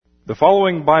The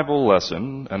following Bible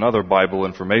lesson and other Bible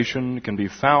information can be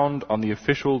found on the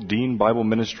official Dean Bible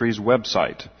Ministries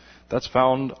website. That's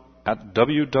found at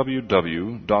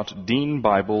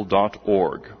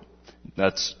www.deanbible.org.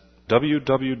 That's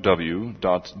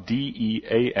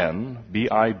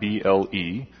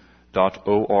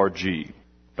www.deanbible.org.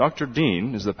 Dr.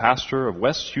 Dean is the pastor of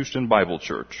West Houston Bible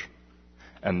Church.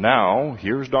 And now,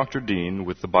 here's Dr. Dean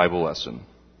with the Bible lesson.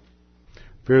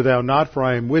 Fear thou not, for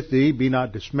I am with thee. Be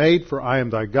not dismayed, for I am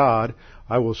thy God.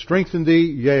 I will strengthen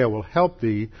thee, yea, I will help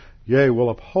thee, yea, will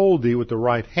uphold thee with the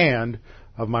right hand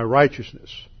of my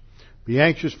righteousness. Be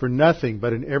anxious for nothing,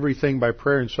 but in everything by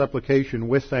prayer and supplication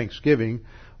with thanksgiving,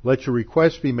 let your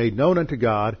requests be made known unto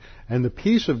God, and the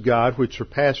peace of God, which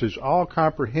surpasses all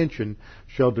comprehension,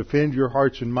 shall defend your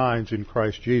hearts and minds in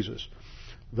Christ Jesus.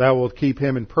 Thou wilt keep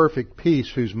him in perfect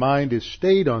peace, whose mind is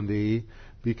stayed on thee,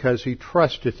 because he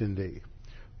trusteth in thee.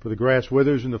 For the grass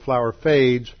withers and the flower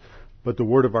fades, but the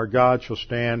word of our God shall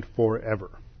stand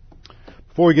forever.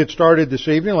 Before we get started this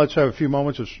evening, let's have a few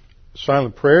moments of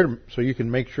silent prayer so you can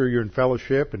make sure you're in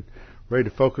fellowship and ready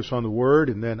to focus on the word,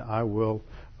 and then I will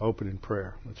open in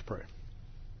prayer. Let's pray.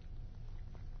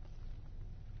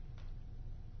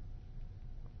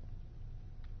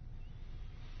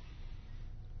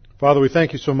 Father, we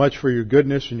thank you so much for your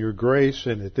goodness and your grace,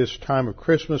 and at this time of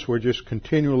Christmas, we're just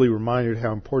continually reminded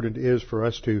how important it is for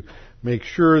us to make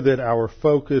sure that our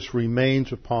focus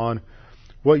remains upon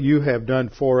what you have done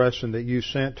for us, and that you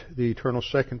sent the eternal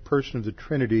second person of the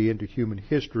Trinity into human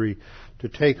history to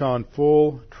take on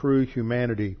full, true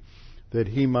humanity, that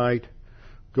he might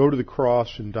go to the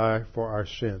cross and die for our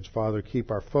sins. Father,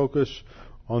 keep our focus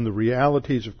on the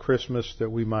realities of Christmas, that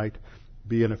we might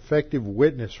be an effective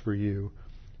witness for you.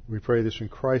 We pray this in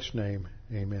Christ's name.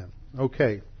 Amen.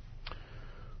 Okay.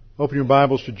 Open your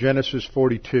Bibles to Genesis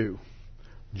 42.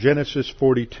 Genesis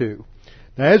 42.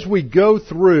 Now, as we go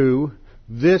through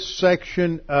this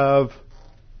section of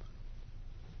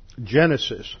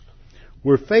Genesis,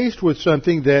 we're faced with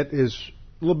something that is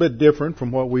a little bit different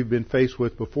from what we've been faced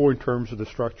with before in terms of the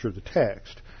structure of the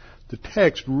text. The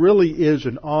text really is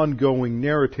an ongoing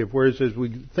narrative, whereas as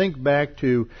we think back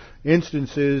to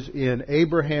instances in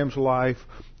Abraham's life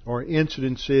or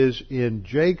incidences in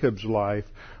Jacob's life,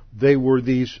 they were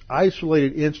these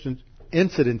isolated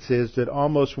incidences that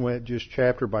almost went just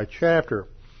chapter by chapter,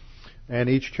 and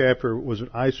each chapter was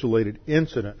an isolated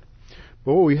incident.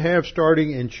 But what we have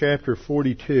starting in chapter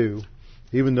 42,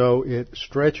 even though it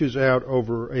stretches out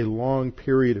over a long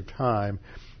period of time,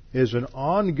 is an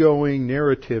ongoing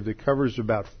narrative that covers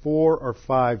about 4 or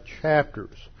 5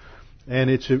 chapters.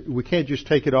 And we can't just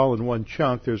take it all in one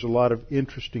chunk. There's a lot of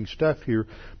interesting stuff here,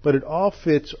 but it all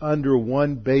fits under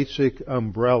one basic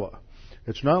umbrella.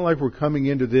 It's not like we're coming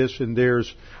into this and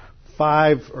there's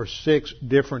 5 or 6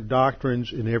 different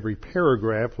doctrines in every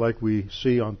paragraph like we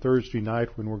see on Thursday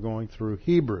night when we're going through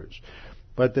Hebrews,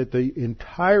 but that the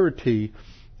entirety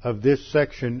of this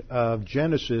section of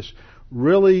Genesis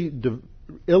really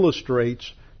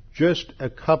illustrates just a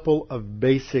couple of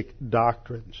basic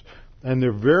doctrines. And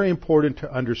they're very important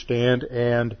to understand,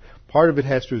 and part of it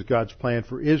has to do with God's plan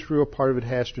for Israel, part of it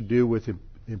has to do with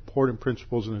important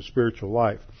principles in the spiritual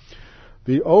life.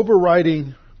 The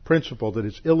overriding principle that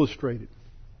is illustrated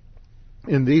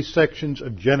in these sections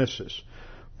of Genesis,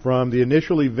 from the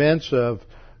initial events of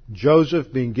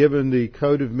Joseph being given the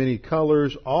coat of many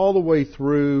colors, all the way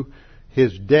through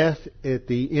his death at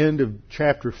the end of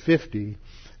chapter 50,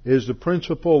 is the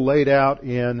principle laid out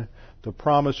in the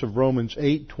promise of Romans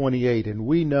 8:28, and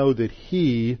we know that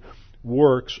he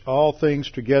works all things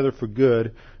together for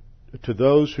good to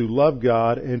those who love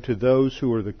God and to those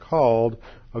who are the called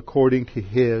according to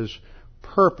his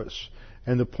purpose.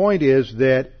 And the point is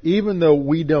that even though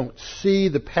we don't see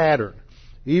the pattern,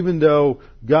 even though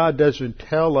God doesn't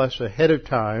tell us ahead of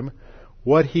time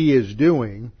what he is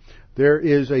doing, there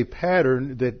is a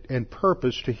pattern and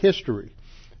purpose to history.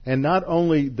 And not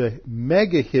only the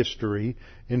mega history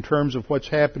in terms of what's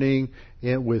happening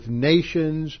with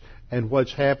nations and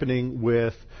what's happening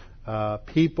with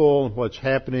people and what's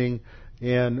happening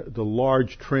in the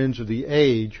large trends of the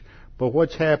age, but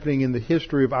what's happening in the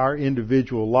history of our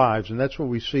individual lives. And that's what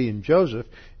we see in Joseph,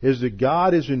 is that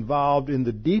God is involved in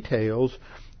the details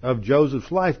of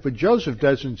Joseph's life, but Joseph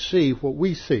doesn't see what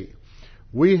we see.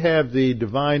 We have the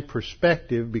divine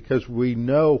perspective because we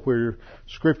know where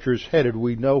Scripture is headed.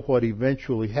 We know what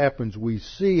eventually happens. We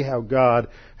see how God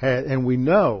and we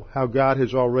know how God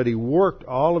has already worked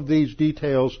all of these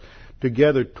details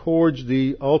together towards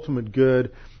the ultimate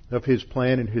good of his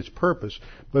plan and his purpose.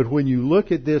 But when you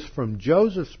look at this from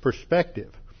Joseph's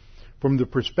perspective, from the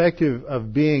perspective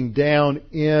of being down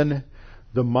in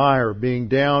the mire, being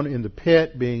down in the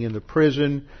pit, being in the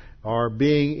prison, or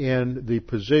being in the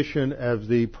position of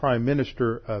the prime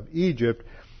minister of Egypt,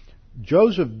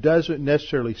 Joseph doesn't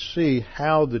necessarily see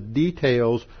how the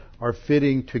details are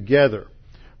fitting together.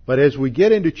 But as we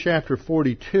get into chapter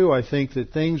 42, I think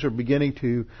that things are beginning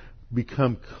to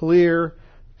become clear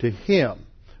to him.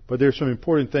 But there's some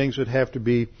important things that have to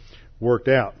be worked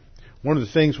out. One of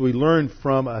the things we learn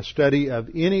from a study of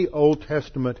any Old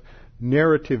Testament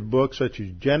narrative book, such as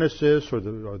Genesis or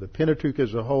the Pentateuch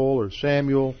as a whole, or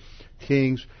Samuel,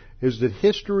 Kings, is that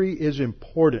history is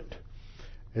important.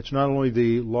 It's not only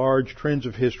the large trends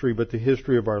of history, but the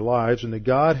history of our lives, and that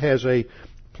God has a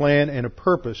plan and a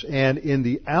purpose. And in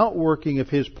the outworking of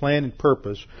His plan and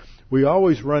purpose, we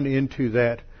always run into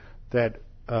that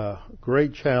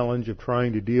great challenge of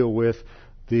trying to deal with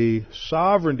the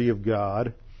sovereignty of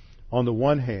God on the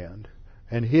one hand,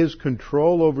 and His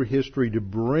control over history to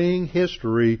bring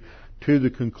history to the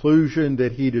conclusion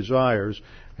that He desires,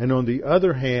 and on the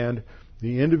other hand,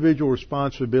 the individual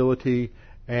responsibility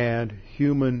and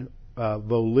human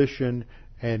volition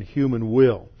and human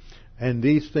will. And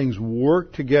these things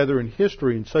work together in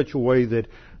history in such a way that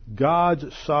God's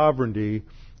sovereignty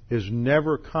is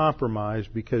never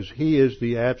compromised, because He is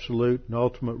the absolute and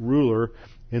ultimate ruler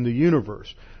in the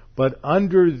universe. But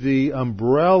under the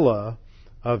umbrella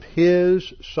of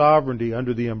His sovereignty,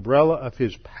 under the umbrella of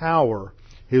His power,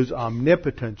 His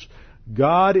omnipotence,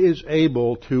 God is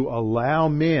able to allow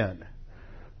men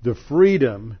the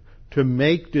freedom to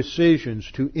make decisions,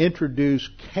 to introduce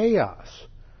chaos,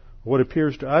 what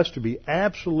appears to us to be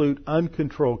absolute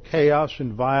uncontrolled chaos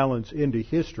and violence into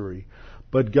history.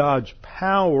 But God's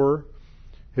power,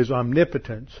 His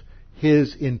omnipotence,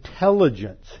 His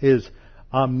intelligence, His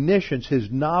omniscience, His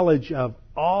knowledge of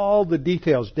all the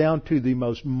details down to the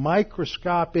most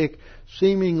microscopic,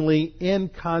 seemingly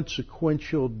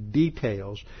inconsequential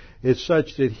details, is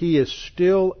such that He is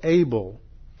still able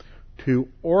to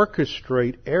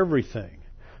orchestrate everything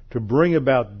to bring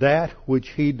about that which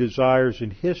He desires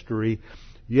in history,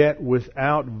 yet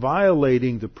without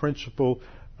violating the principle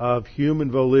of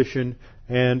human volition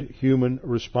and human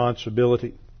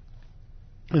responsibility.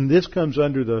 And this comes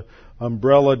under the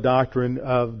umbrella doctrine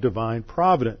of divine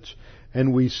providence.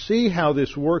 And we see how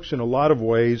this works in a lot of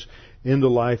ways in the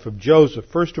life of Joseph.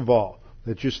 First of all,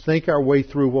 let's just think our way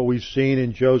through what we've seen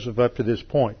in Joseph up to this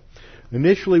point.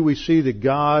 Initially, we see that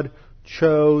God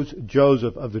chose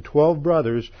Joseph. Of the 12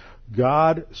 brothers,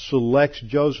 God selects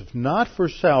Joseph not for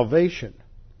salvation,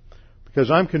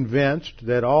 because I'm convinced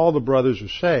that all the brothers are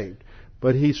saved,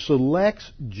 but He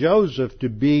selects Joseph to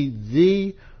be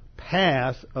the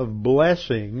path of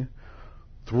blessing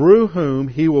through whom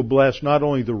He will bless not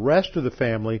only the rest of the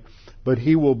family, but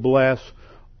He will bless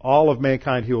all of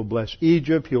mankind. He will bless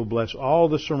Egypt. He will bless all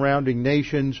the surrounding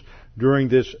nations during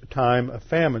this time of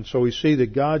famine. So we see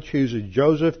that God chooses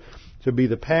Joseph to be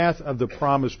the path of the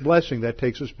promised blessing. That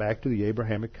takes us back to the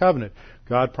Abrahamic covenant.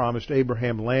 God promised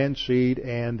Abraham land, seed,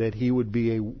 and that he would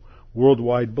be a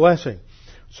worldwide blessing.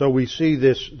 So we see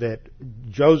this, that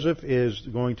Joseph is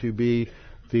going to be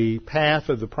the path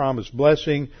of the promised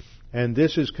blessing, and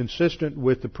this is consistent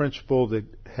with the principle that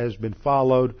has been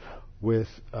followed with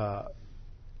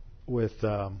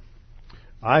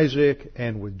Isaac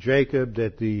and with Jacob,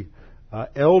 that the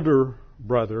elder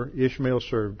brother, Ishmael,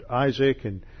 served Isaac,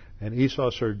 and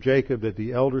Esau served Jacob, that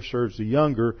the elder serves the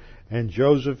younger, and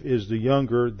Joseph is the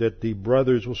younger that the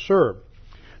brothers will serve.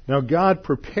 Now, God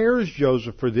prepares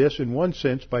Joseph for this in one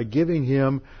sense by giving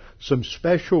him some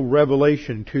special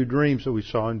revelation, 2 dreams that we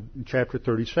saw in chapter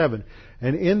 37.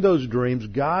 And in those dreams,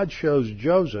 God shows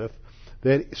Joseph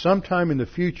that sometime in the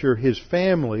future his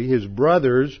family, his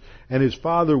brothers, and his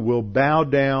father will bow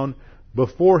down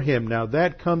before him. Now,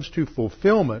 that comes to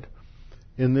fulfillment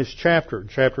in this chapter,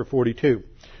 chapter 42.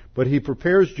 But He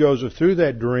prepares Joseph through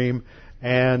that dream,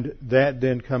 and that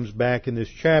then comes back in this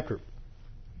chapter.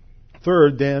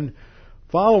 Third, then,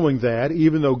 following that,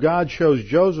 even though God shows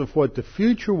Joseph what the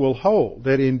future will hold,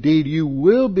 that indeed you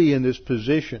will be in this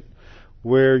position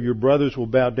where your brothers will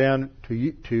bow down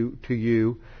to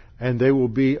you and they will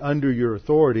be under your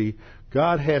authority,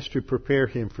 God has to prepare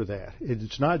him for that.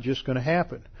 It's not just going to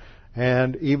happen.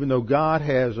 And even though God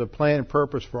has a plan and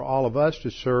purpose for all of us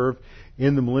to serve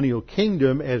in the millennial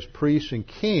kingdom as priests and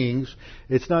kings,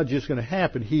 it's not just going to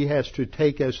happen. He has to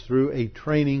take us through a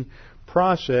training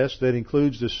process that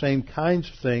includes the same kinds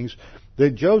of things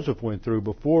that Joseph went through.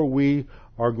 Before we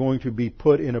are going to be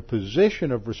put in a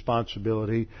position of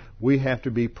responsibility, we have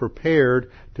to be prepared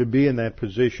to be in that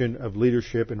position of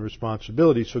leadership and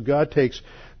responsibility. So God takes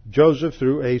Joseph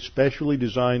through a specially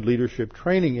designed leadership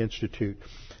training institute.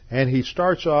 And he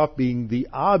starts off being the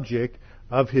object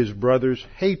of his brother's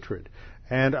hatred.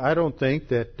 And I don't think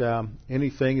that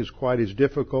anything is quite as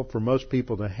difficult for most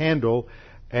people to handle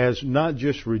as not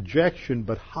just rejection,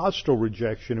 but hostile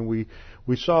rejection. And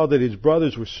we saw that his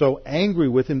brothers were so angry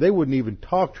with him, they wouldn't even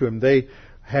talk to him. They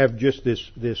have just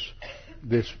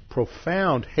this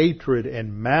profound hatred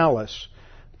and malice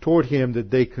toward him that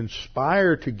they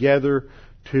conspire together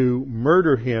to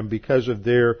murder him because of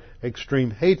their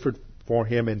extreme hatred for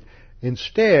him. And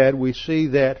instead, we see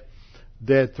that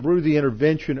through the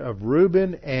intervention of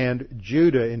Reuben and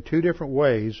Judah in two different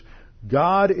ways,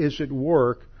 God is at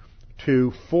work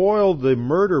to foil the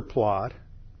murder plot,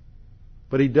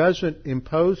 but he doesn't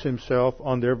impose himself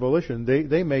on their volition.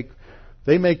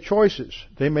 They make choices.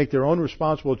 They make their own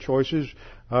responsible choices.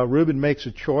 Reuben makes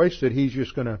a choice that he's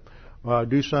just going to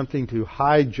do something to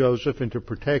hide Joseph and to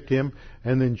protect him,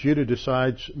 and then Judah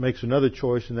makes another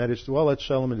choice, and that is, well, let's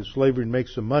sell him into slavery and make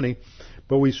some money.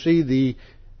 But we see the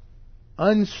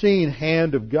unseen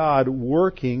hand of God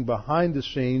working behind the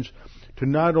scenes to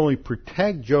not only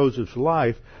protect Joseph's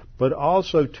life, but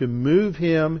also to move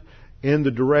him in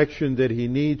the direction that he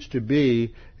needs to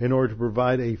be in order to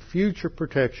provide a future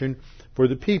protection for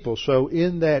the people. So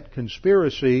in that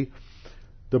conspiracy,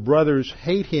 the brothers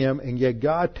hate him, and yet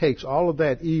God takes all of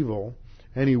that evil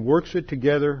and he works it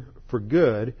together for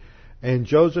good. And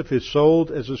Joseph is sold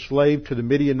as a slave to the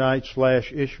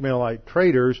Midianite/Ishmaelite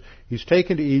traders. He's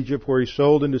taken to Egypt, where he's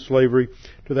sold into slavery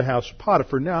to the house of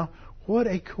Potiphar. Now, what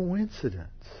a coincidence.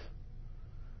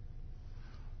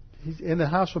 He's in the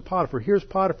house of Potiphar. Here's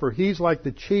Potiphar. He's like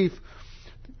the chief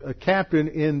captain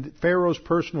in Pharaoh's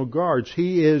personal guards.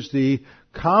 He is the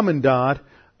commandant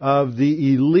of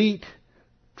the elite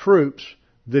troops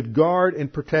that guard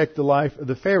and protect the life of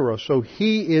the Pharaoh. So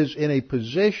he is in a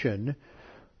position,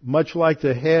 much like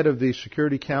the head of the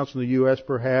Security Council in the U.S.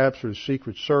 perhaps, or the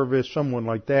Secret Service, someone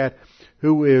like that,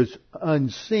 who is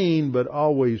unseen but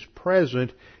always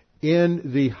present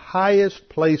in the highest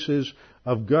places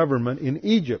of government in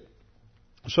Egypt.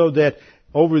 So that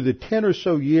over the 10 or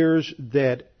so years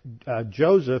that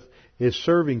Joseph is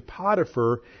serving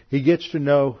Potiphar, he gets to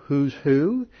know who's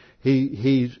who.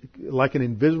 He's like an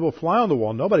invisible fly on the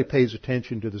wall. Nobody pays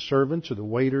attention to the servants or the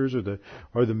waiters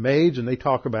or the maids, and they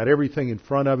talk about everything in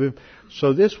front of him.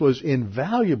 So this was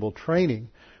invaluable training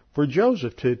for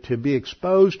Joseph to be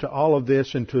exposed to all of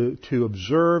this and to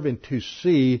observe and to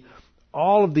see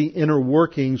all of the inner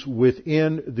workings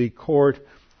within the court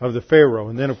of the Pharaoh.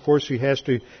 And then, of course,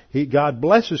 God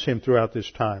blesses him throughout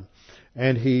this time.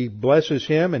 And he blesses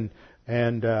him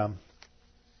and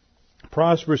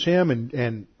prospers him,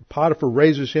 and Potiphar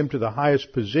raises him to the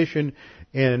highest position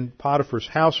in Potiphar's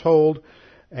household,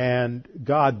 and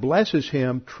God blesses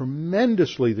him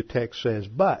tremendously, the text says.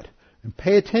 But, and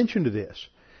pay attention to this,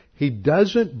 he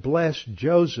doesn't bless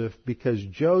Joseph because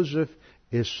Joseph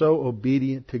is so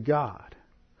obedient to God.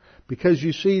 Because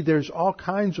you see, there's all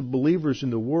kinds of believers in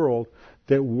the world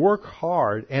that work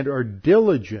hard and are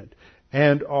diligent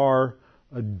and are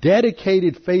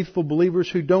dedicated, faithful believers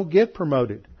who don't get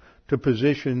promoted to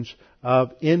positions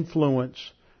of influence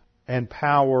and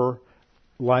power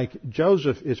like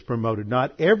Joseph is promoted.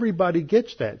 Not everybody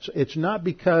gets that. It's not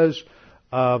because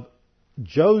of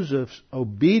Joseph's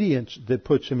obedience that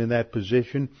puts him in that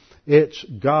position. It's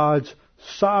God's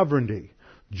sovereignty.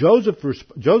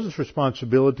 Joseph's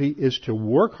responsibility is to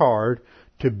work hard,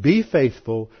 to be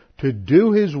faithful, to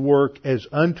do his work as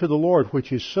unto the Lord,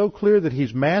 which is so clear that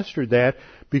he's mastered that,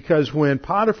 because when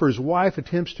Potiphar's wife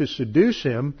attempts to seduce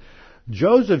him,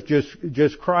 Joseph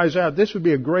just cries out, this would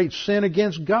be a great sin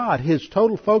against God. His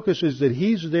total focus is that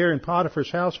he's there in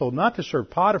Potiphar's household not to serve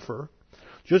Potiphar,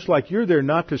 just like you're there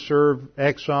not to serve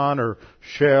Exxon or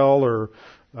Shell or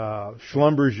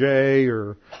Schlumberger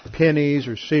or Penny's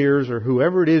or Sears or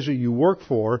whoever it is that you work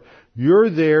for. You're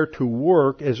there to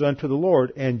work as unto the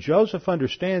Lord. And Joseph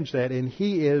understands that, and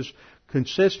he is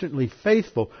consistently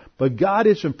faithful. But God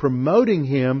isn't promoting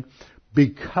him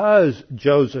because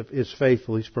Joseph is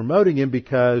faithful. He's promoting him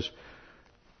because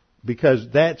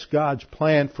that's God's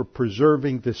plan for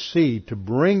preserving the seed, to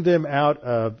bring them out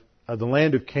of the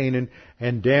land of Canaan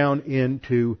and down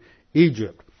into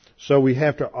Egypt. So we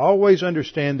have to always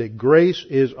understand that grace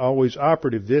is always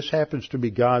operative. This happens to be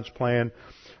God's plan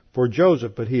for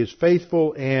Joseph, but he is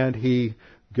faithful and he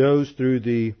goes through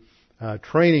the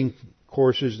training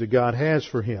courses that God has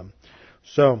for him.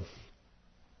 So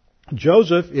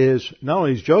Joseph not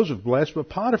only is Joseph blessed, but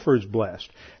Potiphar is blessed.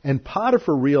 And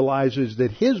Potiphar realizes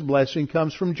that his blessing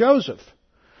comes from Joseph.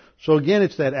 So again,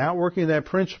 it's that outworking of that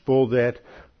principle that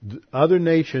other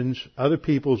nations, other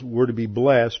peoples were to be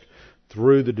blessed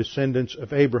through the descendants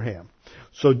of Abraham.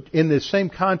 So in this same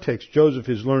context, Joseph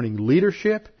is learning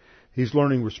leadership. He's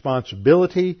learning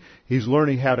responsibility. He's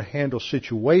learning how to handle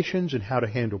situations and how to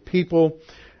handle people.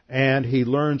 And he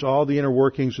learns all the inner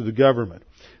workings of the government.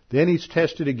 Then he's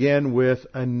tested again with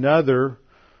another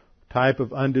type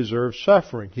of undeserved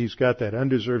suffering. He's got that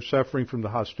undeserved suffering from the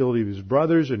hostility of his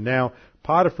brothers, and now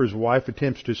Potiphar's wife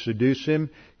attempts to seduce him.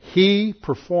 He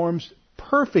performs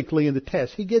perfectly in the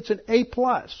test. He gets an A+.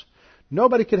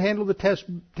 Nobody could handle the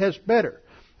test better.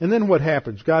 And then what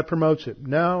happens? God promotes him.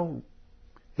 No,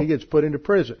 he gets put into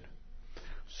prison.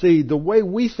 See, the way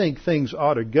we think things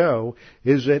ought to go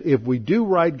is that if we do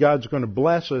right, God's going to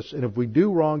bless us, and if we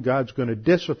do wrong, God's going to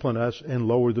discipline us and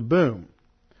lower the boom.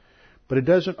 But it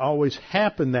doesn't always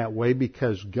happen that way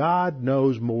because God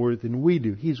knows more than we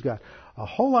do. He's got a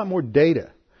whole lot more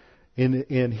data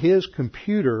in His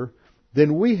computer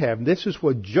than we have. And this is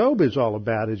what Job is all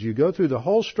about. As you go through the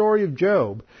whole story of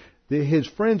Job, his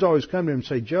friends always come to him and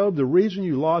say, Job, the reason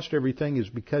you lost everything is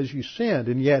because you sinned.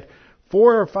 And yet,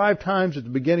 4 or 5 times at the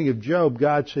beginning of Job,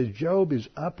 God says Job is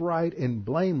upright and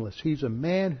blameless. He's a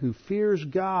man who fears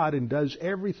God and does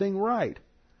everything right.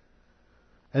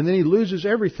 And then he loses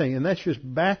everything, and that's just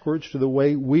backwards to the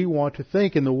way we want to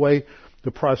think and the way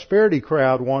the prosperity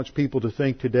crowd wants people to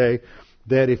think today,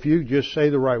 that if you just say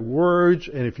the right words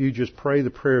and if you just pray the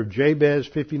prayer of Jabez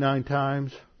 59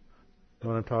 times, you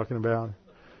know what I'm talking about?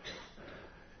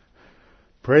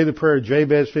 Pray the prayer of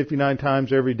Jabez 59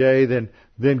 times every day,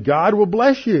 then God will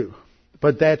bless you.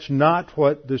 But that's not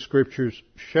what the Scriptures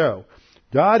show.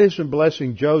 God isn't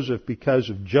blessing Joseph because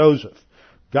of Joseph.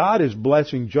 God is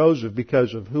blessing Joseph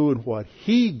because of who and what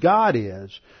God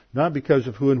is, not because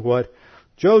of who and what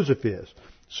Joseph is.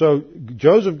 So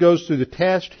Joseph goes through the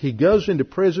test. He goes into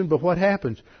prison, but what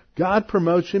happens? God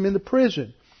promotes him in the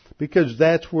prison because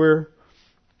that's where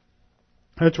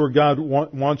God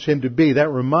wants him to be. That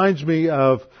reminds me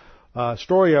of a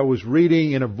story I was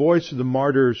reading in a Voice of the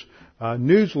Martyrs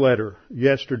newsletter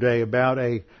yesterday about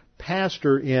a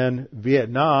pastor in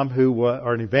Vietnam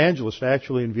or an evangelist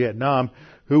actually in Vietnam,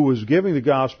 who was giving the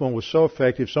gospel and was so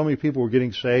effective, so many people were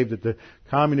getting saved that the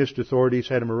communist authorities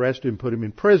had him arrested and put him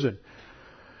in prison.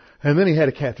 And then he had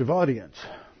a captive audience.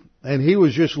 And he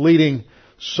was just leading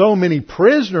so many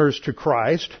prisoners to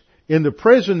Christ in the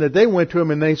prison that they went to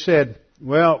him and they said,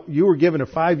 well, you were given a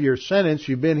 5-year sentence.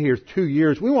 You've been here 2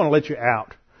 years. We want to let you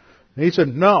out. And he said,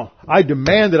 no, I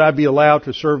demand that I be allowed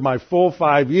to serve my full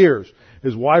 5 years.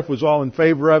 His wife was all in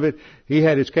favor of it. He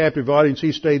had his captive audience.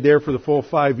 He stayed there for the full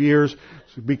 5 years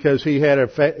because he had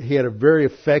a very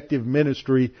effective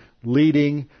ministry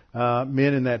leading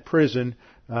men in that prison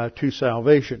to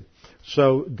salvation.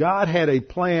 So God had a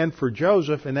plan for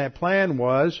Joseph, and that plan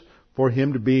was for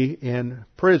him to be in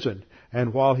prison.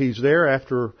 And while he's there,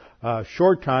 after a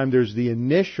short time, there's the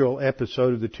initial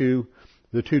episode of the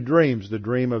two dreams, the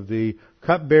dream of the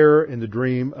cupbearer and the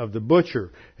dream of the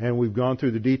butcher. And we've gone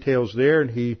through the details there, and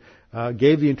he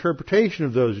gave the interpretation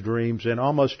of those dreams, and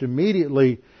almost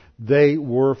immediately they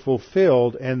were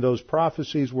fulfilled, and those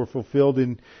prophecies were fulfilled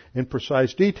in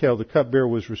precise detail. The cupbearer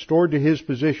was restored to his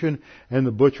position, and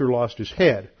the butcher lost his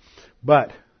head.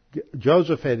 But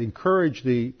Joseph had encouraged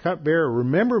the cupbearer,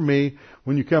 remember me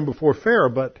when you come before Pharaoh.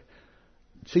 But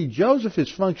see, Joseph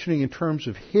is functioning in terms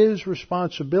of his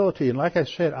responsibility. And like I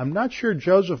said, I'm not sure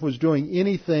Joseph was doing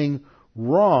anything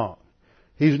wrong.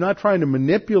 He's not trying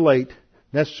to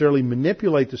necessarily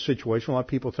manipulate the situation. A lot of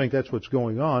people think that's what's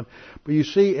going on. But you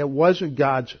see, it wasn't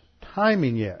God's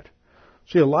timing yet.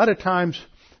 See, a lot of times,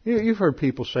 you've heard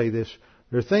people say this,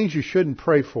 there are things you shouldn't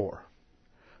pray for.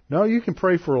 No, you can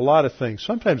pray for a lot of things.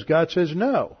 Sometimes God says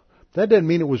no. That doesn't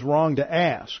mean it was wrong to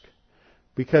ask.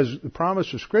 Because the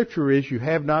promise of Scripture is you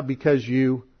have not because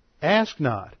you ask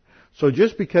not. So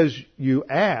just because you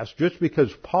ask, just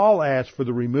because Paul asked for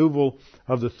the removal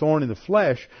of the thorn in the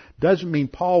flesh, doesn't mean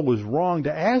Paul was wrong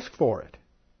to ask for it.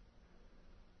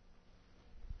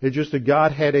 It's just that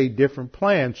God had a different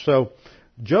plan. So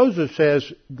Joseph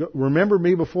says, remember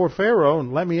me before Pharaoh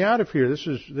and let me out of here. This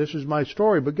is my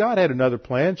story. But God had another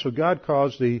plan, so God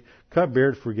caused the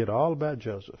cupbearer to forget all about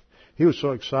Joseph. He was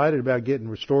so excited about getting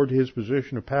restored to his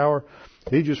position of power,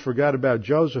 he just forgot about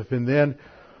Joseph. And then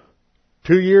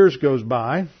 2 years goes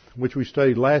by, which we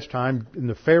studied last time, and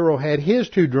the Pharaoh had his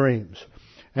 2 dreams.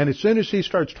 And as soon as he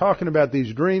starts talking about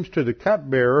these dreams to the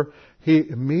cupbearer, he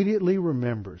immediately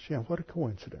remembers. Yeah, what a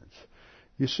coincidence.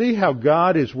 You see how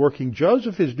God is working.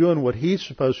 Joseph is doing what he's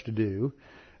supposed to do,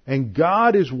 and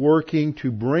God is working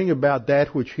to bring about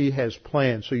that which he has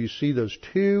planned. So you see those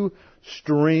 2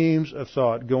 streams of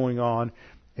thought going on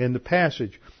in the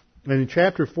passage. And in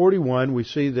chapter 41, we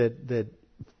see that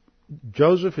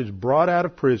Joseph is brought out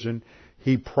of prison.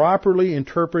 He properly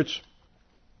interprets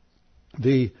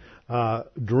the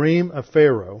dream of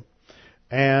Pharaoh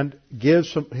and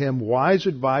gives him wise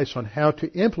advice on how to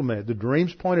implement it. The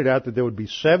dreams pointed out that there would be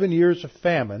 7 years of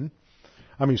 7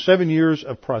 years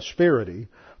of prosperity,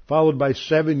 followed by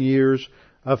 7 years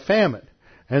of famine.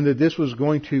 And that this was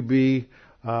going to be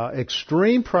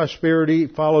extreme prosperity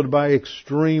followed by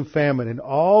extreme famine. And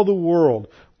all the world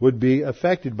would be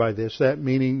affected by this. That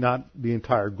meaning not the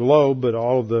entire globe, but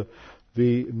all of the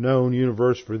known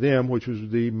universe for them, which was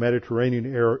the Mediterranean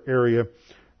area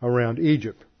around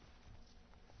Egypt.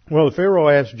 Well, the Pharaoh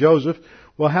asked Joseph,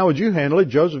 well, how would you handle it?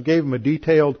 Joseph gave him a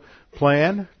detailed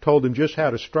plan, told him just how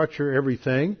to structure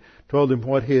everything, told him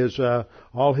what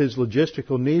all his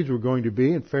logistical needs were going to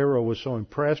be, and Pharaoh was so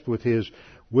impressed with his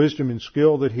wisdom and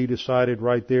skill that he decided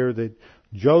right there that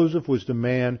Joseph was the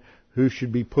man who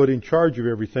should be put in charge of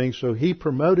everything. So he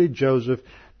promoted Joseph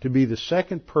to be the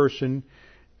second person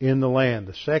in the land,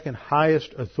 the second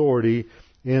highest authority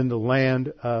in the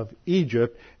land of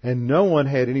Egypt, and no one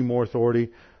had any more authority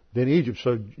than Egypt.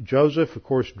 So Joseph, of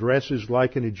course, dresses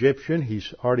like an Egyptian.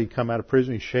 He's already come out of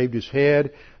prison. He shaved his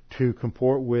head to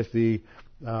comport with the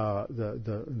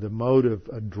mode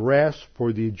of dress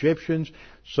for the Egyptians,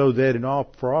 so that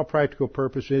for all practical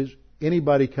purposes,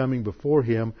 anybody coming before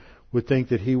him would think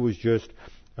that he was just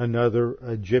another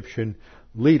Egyptian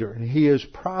leader. And he is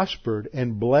prospered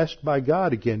and blessed by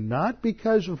God again, not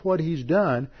because of what he's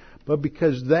done, but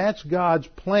because that's God's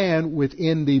plan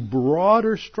within the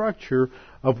broader structure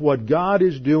of what God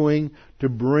is doing to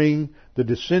bring the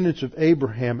descendants of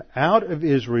Abraham out of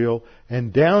Israel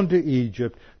and down to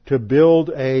Egypt to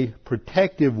build a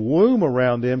protective womb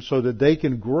around them so that they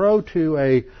can grow to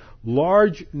a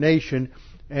large nation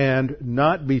and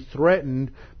not be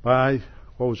threatened by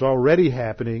what was already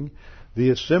happening,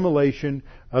 the assimilation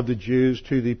of the Jews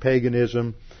to the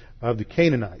paganism of the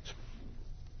Canaanites.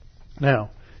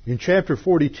 Now, in chapter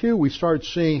 42, we start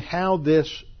seeing how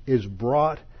this is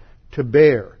brought to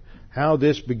bear, how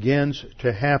this begins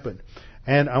to happen.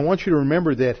 And I want you to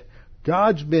remember that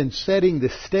God's been setting the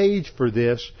stage for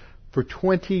this for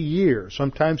 20 years.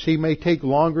 Sometimes He may take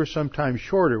longer, sometimes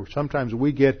shorter. Sometimes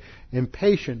we get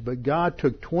impatient, but God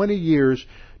took 20 years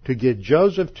to get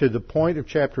Joseph to the point of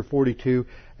chapter 42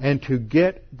 and to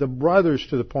get the brothers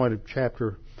to the point of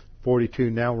chapter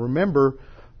 42. Now remember,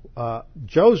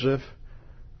 Joseph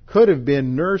could have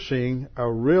been nursing a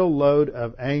real load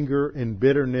of anger and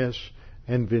bitterness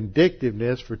and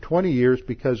vindictiveness for 20 years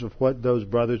because of what those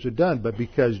brothers had done. But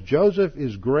because Joseph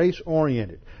is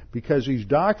grace-oriented, because he's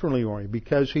doctrinally oriented,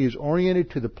 because he is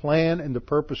oriented to the plan and the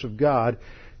purpose of God,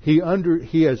 he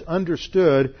has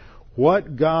understood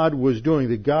what God was doing,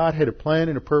 that God had a plan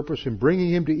and a purpose in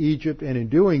bringing him to Egypt and in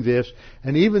doing this.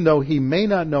 And even though he may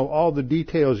not know all the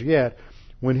details yet,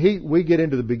 when we get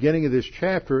into the beginning of this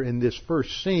chapter in this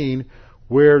first scene,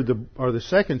 the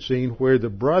second scene, where the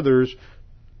brothers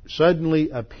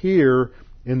suddenly appear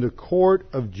in the court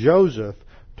of Joseph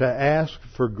to ask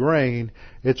for grain,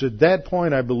 it's at that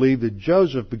point, I believe, that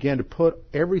Joseph began to put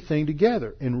everything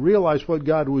together and realize what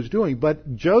God was doing.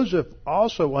 But Joseph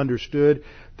also understood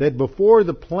that before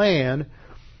the plan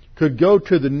could go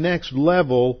to the next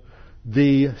level,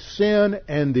 the sin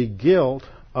and the guilt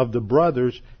of the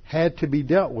brothers had to be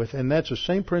dealt with. And that's the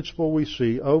same principle we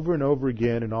see over and over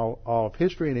again in all of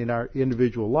history and in our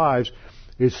individual lives,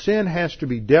 is sin has to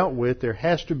be dealt with. There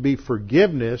has to be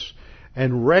forgiveness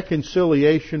and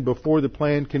reconciliation before the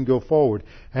plan can go forward.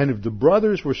 And if the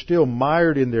brothers were still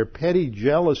mired in their petty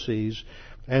jealousies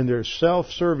and their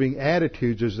self-serving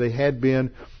attitudes as they had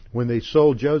been when they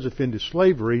sold Joseph into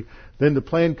slavery, then the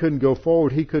plan couldn't go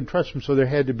forward. He couldn't trust them, so there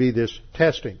had to be this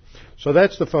testing. So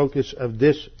that's the focus of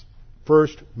this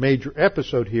first major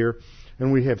episode here.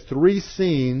 And we have 3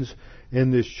 scenes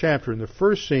in this chapter. In the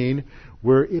first scene,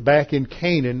 we're back in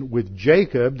Canaan with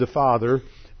Jacob, the father,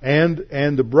 and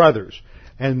the brothers.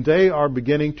 And they are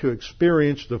beginning to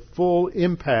experience the full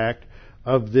impact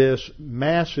of this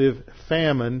massive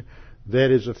famine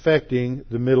that is affecting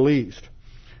the Middle East.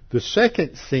 The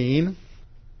second scene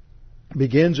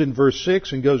begins in verse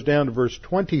 6 and goes down to verse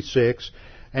 26,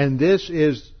 and this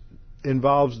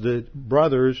involves the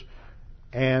brothers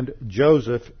and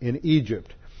Joseph in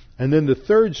Egypt. And then the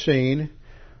third scene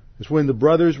is when the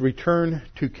brothers return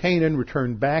to Canaan,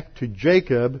 return back to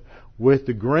Jacob with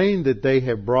the grain that they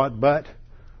have brought, but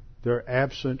they're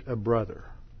absent a brother.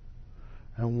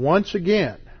 And once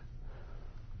again,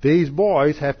 these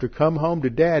boys have to come home to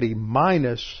Daddy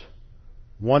minus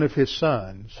one of his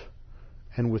sons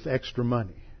and with extra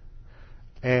money.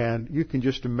 And you can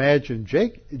just imagine,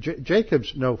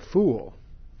 Jacob's no fool.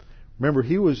 Remember,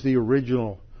 he was the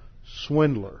original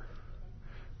swindler.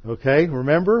 Okay,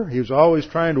 remember? He was always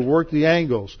trying to work the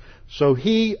angles. So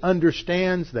he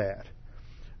understands that.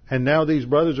 And now these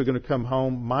brothers are going to come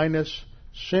home minus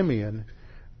Simeon,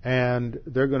 and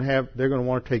they're going to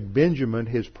want to take Benjamin,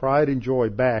 his pride and joy,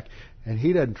 back, and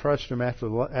he doesn't trust him after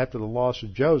the loss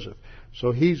of Joseph.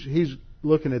 So he's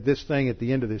looking at this thing at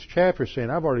the end of this chapter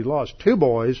saying, I've already lost 2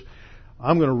 boys,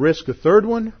 I'm going to risk a 3rd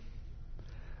one,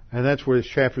 and that's where this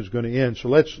chapter is going to end. So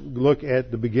let's look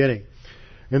at the beginning.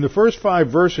 In the first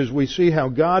 5 verses, we see how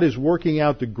God is working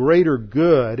out the greater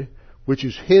good, which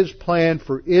is His plan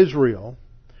for Israel,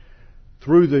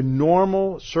 through the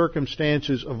normal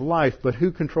circumstances of life. But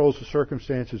who controls the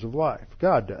circumstances of life?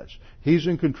 God does. He's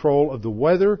in control of the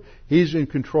weather. He's in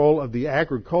control of the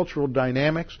agricultural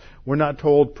dynamics. We're not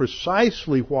told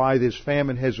precisely why this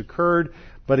famine has occurred,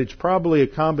 but it's probably a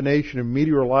combination of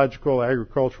meteorological,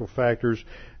 agricultural factors,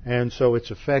 and so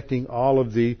it's affecting all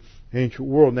of the ancient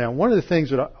world. Now, one of the things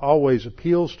that always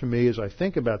appeals to me as I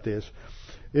think about this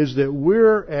is that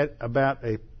we're at about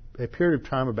a period of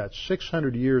time about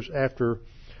 600 years after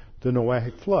the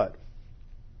Noahic flood,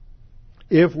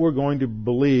 if we're going to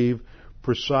believe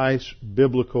precise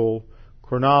biblical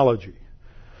chronology.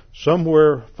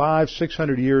 Somewhere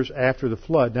 500-600 years after the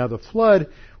flood. Now, the flood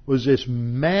was this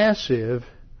massive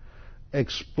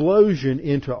explosion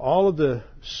into all of the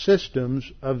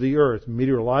systems of the earth,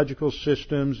 meteorological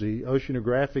systems, the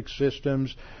oceanographic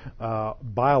systems,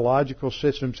 biological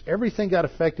systems. Everything got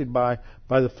affected by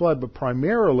the flood, but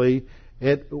primarily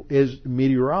it is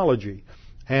meteorology.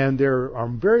 And there are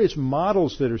various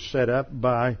models that are set up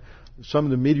by some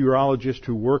of the meteorologists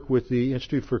who work with the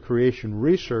Institute for Creation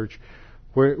Research,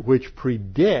 which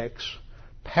predicts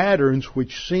patterns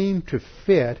which seem to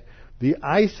fit the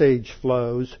Ice Age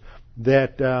flows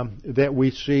that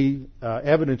we see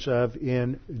evidence of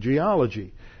in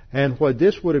geology. And what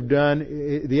this would have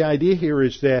done, the idea here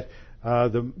is that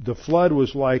the flood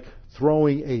was like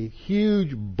throwing a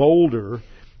huge boulder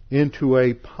into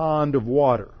a pond of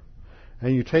water.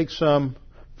 And you take some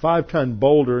 5-ton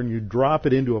boulder and you drop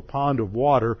it into a pond of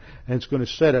water, and it's going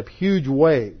to set up huge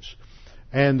waves.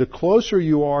 And the closer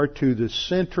you are to the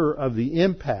center of the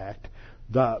impact,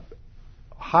 the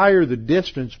higher the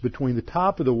distance between the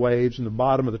top of the waves and the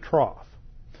bottom of the trough.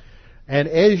 And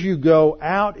as you go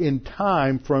out in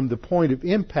time from the point of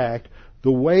impact,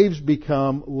 the waves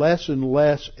become less and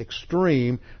less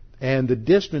extreme, and the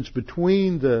distance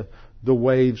between the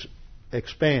waves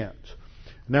expands.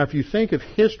 Now, if you think of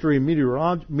history and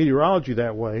meteorology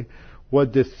that way,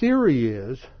 what the theory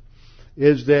is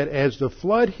that as the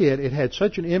flood hit, it had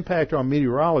such an impact on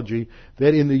meteorology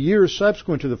that in the years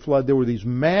subsequent to the flood, there were these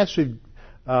massive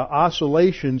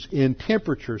oscillations in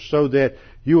temperature, so that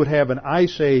you would have an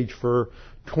ice age for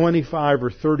 25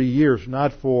 or 30 years,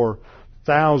 not for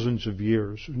thousands of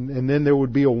years. And then there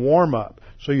would be a warm-up.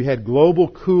 So you had global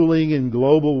cooling and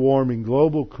global warming,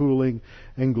 global cooling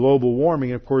and global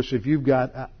warming. And of course, if you've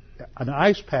got an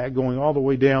ice pack going all the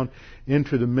way down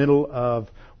into the middle of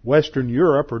Western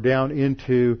Europe or down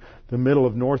into the middle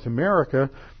of North America,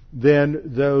 then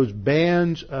those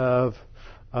bands of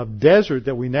desert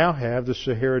that we now have, the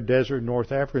Sahara Desert,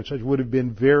 North Africa and such, would have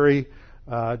been very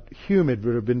humid,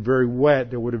 would have been very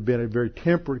wet. There would have been a very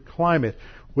temperate climate,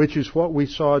 which is what we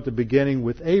saw at the beginning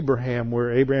with Abraham,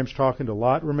 where Abraham's talking to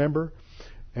Lot, remember?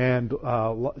 And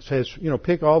says,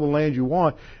 pick all the land you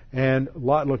want. And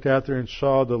Lot looked out there and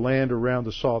saw the land around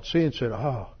the Salt Sea and said,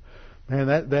 oh,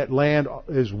 man, that land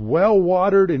is well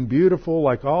watered and beautiful,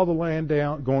 like all the land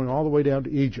going all the way down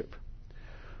to Egypt.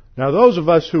 Now, those of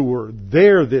us who were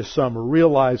there this summer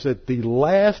realize that the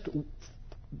last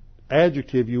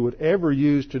adjective you would ever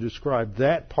use to describe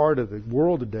that part of the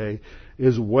world today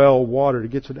is well watered.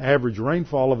 It gets an average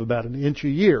rainfall of about 1 inch a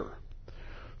year.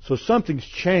 So something's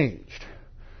changed.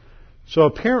 So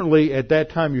apparently at that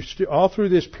time, all through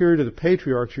this period of the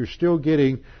patriarchs, you're still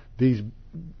getting these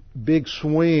big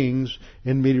swings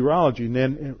in meteorology. And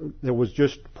then there was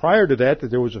just prior to that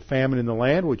there was a famine in the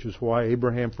land, which is why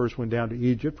Abraham first went down to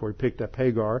Egypt, where he picked up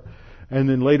Hagar. And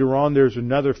then later on there's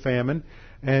another famine.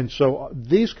 And so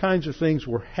these kinds of things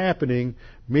were happening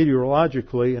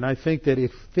meteorologically, and I think that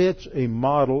it fits a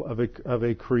model of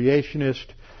a creationist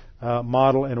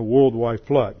model and a worldwide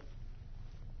flood.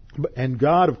 And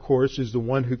God, of course, is the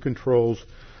one who controls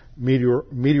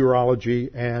meteorology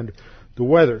and the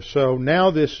weather. So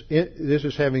now this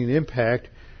is having an impact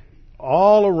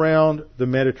all around the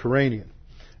Mediterranean.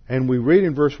 And we read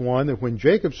in verse 1 that when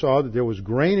Jacob saw that there was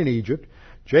grain in Egypt,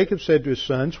 Jacob said to his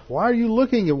sons, "Why are you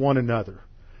looking at one another?"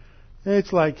 And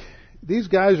it's like these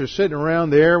guys are sitting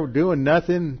around there doing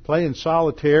nothing, playing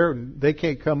solitaire, and they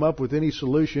can't come up with any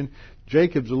solution.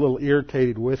 Jacob's a little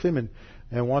irritated with him, and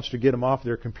and wants to get them off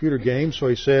their computer game. So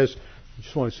he says, I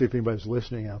just want to see if anybody's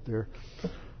listening out there.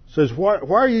 Says, why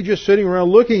are you just sitting around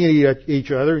looking at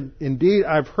each other? Indeed,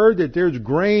 I've heard that there's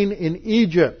grain in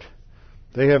Egypt.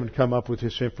 They haven't come up with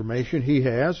this information. He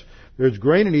has. There's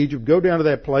grain in Egypt. Go down to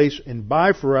that place and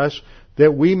buy for us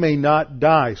that we may not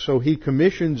die. So he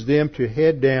commissions them to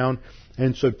head down.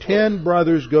 And so 10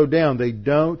 brothers go down. They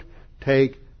don't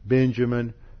take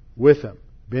Benjamin with them.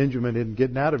 Benjamin isn't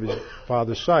getting out of his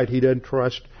father's sight. He doesn't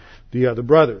trust the other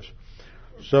brothers.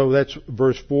 So that's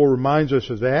verse 4 reminds us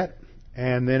of that.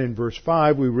 And then in verse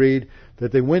 5 we read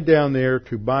that they went down there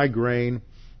to buy grain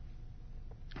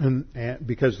and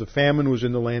because the famine was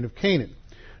in the land of Canaan.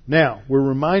 Now, we're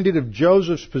reminded of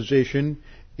Joseph's position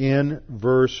in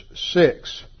verse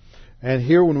 6. And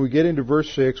here when we get into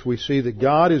verse 6, we see that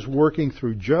God is working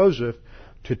through Joseph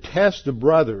to test the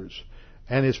brothers.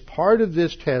 And as part of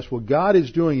this test, what God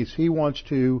is doing is He wants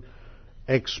to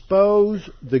expose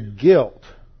the guilt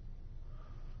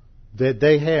that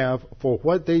they have for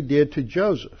what they did to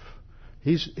Joseph.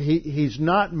 He's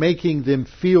not making them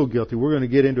feel guilty. We're going to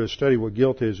get into a study what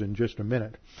guilt is in just a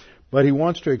minute. But He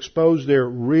wants to expose their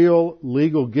real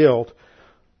legal guilt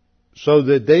so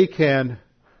that they can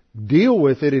deal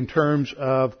with it in terms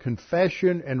of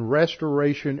confession and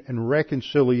restoration and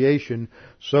reconciliation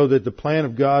so that the plan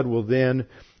of God will then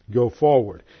go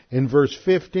forward. In verse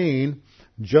 15,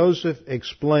 Joseph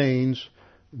explains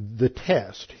the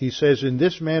test. He says, in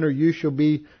this manner you shall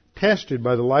be tested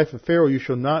by the life of Pharaoh. You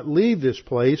shall not leave this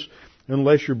place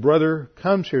unless your brother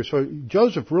comes here. So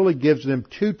Joseph really gives them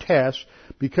 2 tests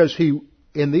because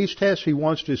in these tests he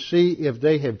wants to see if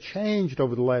they have changed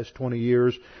over the last 20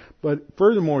 years. But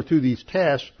furthermore, through these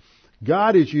tests,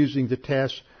 God is using the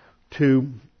tests to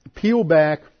peel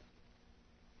back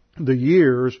the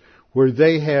years where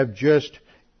they have just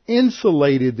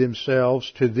insulated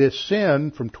themselves to this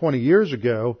sin from 20 years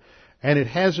ago, and it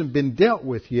hasn't been dealt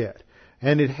with yet.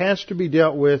 And it has to be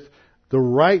dealt with the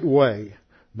right way,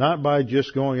 not by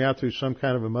just going out through some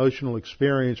kind of emotional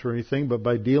experience or anything, but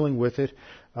by dealing with it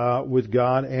with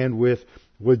God and with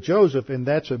Joseph. And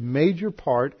that's a major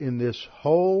part in this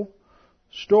whole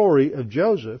story of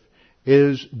Joseph,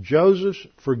 is Joseph's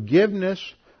forgiveness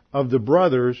of the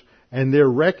brothers and their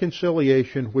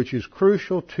reconciliation, which is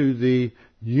crucial to the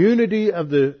unity of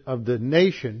the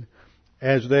nation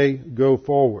as they go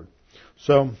forward.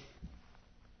 So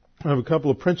I have a couple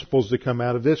of principles that come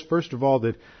out of this. First of all,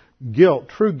 that guilt,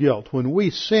 true guilt, when we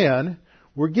sin,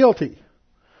 we're guilty.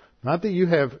 Not that you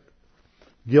have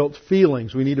guilt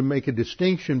feelings. We need to make a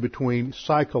distinction between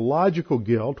psychological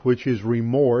guilt, which is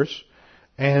remorse,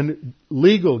 and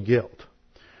legal guilt.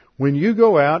 When you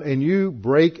go out and you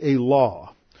break a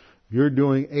law, you're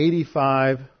doing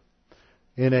 85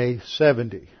 in a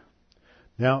 70.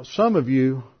 Now, some of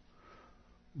you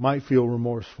might feel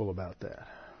remorseful about that.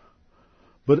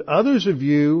 But others of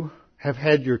you have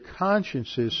had your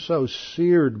consciences so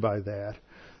seared by that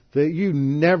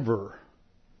you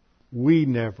we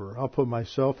never, I'll put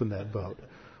myself in that boat,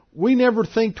 we never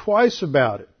think twice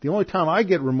about it. The only time I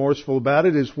get remorseful about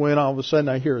it is when all of a sudden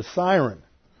I hear a siren.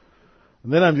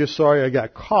 And then I'm just sorry I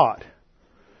got caught.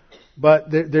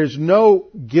 But there's no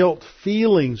guilt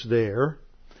feelings there.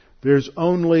 There's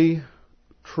only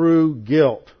true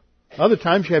guilt. Other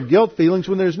times you have guilt feelings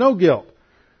when there's no guilt.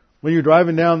 When you're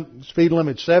driving down speed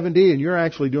limit 70 and you're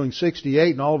actually doing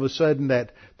 68 and all of a sudden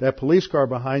that police car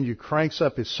behind you cranks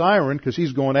up his siren because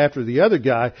he's going after the other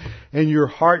guy and your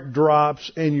heart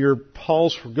drops and your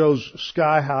pulse goes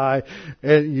sky high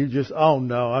and you just, oh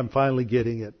no, I'm finally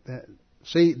getting it.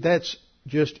 See, that's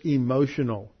just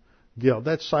emotional guilt.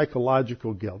 That's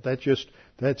psychological guilt.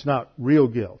 That's not real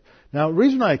guilt. Now, the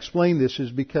reason I explain this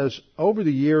is because over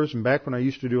the years and back when I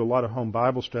used to do a lot of home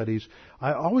Bible studies,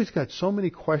 I always got so many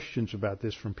questions about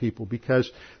this from people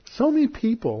because so many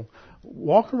people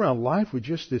walk around life with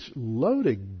just this load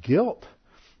of guilt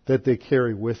that they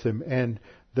carry with them, and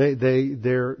they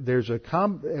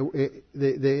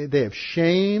have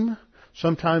shame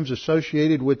sometimes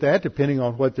associated with that, depending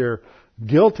on what they're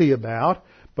guilty about,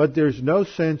 but there's no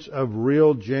sense of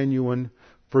real, genuine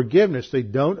forgiveness. They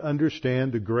don't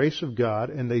understand the grace of God,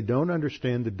 and they don't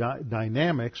understand the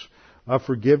dynamics of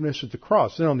forgiveness at the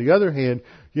cross. Then on the other hand,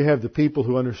 you have the people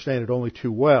who understand it only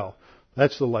too well.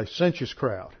 That's the licentious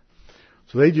crowd.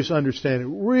 So they just understand it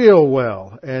real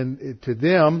well, and to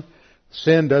them,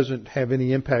 sin doesn't have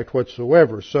any impact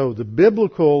whatsoever. So the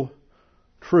biblical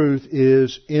truth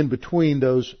is in between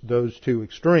those two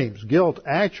extremes. Guilt,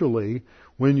 actually,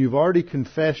 when you've already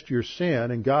confessed your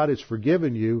sin and God has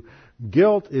forgiven you,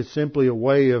 guilt is simply a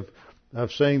way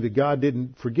of saying that God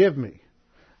didn't forgive me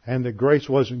and that grace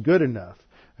wasn't good enough.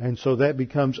 And so that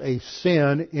becomes a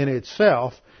sin in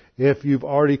itself if you've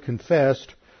already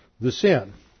confessed the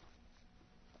sin.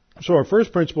 So our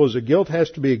first principle is that guilt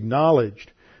has to be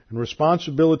acknowledged and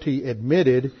responsibility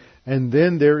admitted, and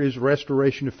then there is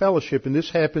restoration of fellowship. And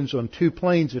this happens on two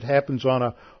planes. It happens on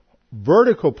a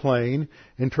vertical plane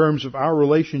in terms of our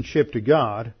relationship to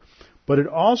God, but it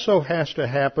also has to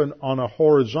happen on a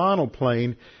horizontal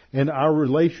plane in our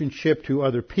relationship to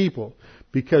other people,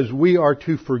 because we are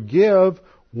to forgive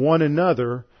one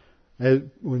another.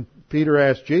 When Peter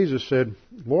asked Jesus, said,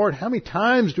 Lord, how many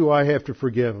times do I have to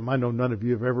forgive him? I know none of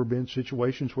you have ever been in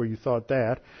situations where you thought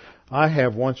that. I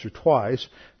have once or twice.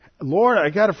 Lord,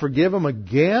 I got to forgive him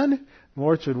again? The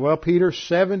Lord said, well, Peter,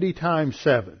 70 times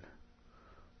 7.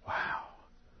 Wow.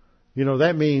 You know,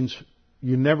 that means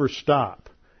you never stop.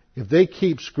 If they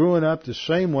keep screwing up the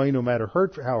same way, no matter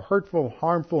how hurtful,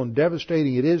 harmful, and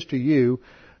devastating it is to you,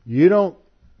 you don't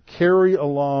carry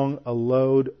along a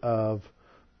load of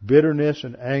bitterness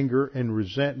and anger and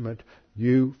resentment.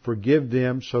 You forgive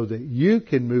them so that you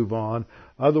can move on.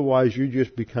 Otherwise, you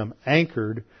just become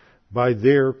anchored by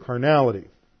their carnality.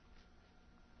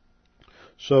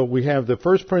 So we have the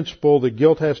first principle that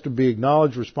guilt has to be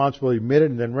acknowledged, responsibility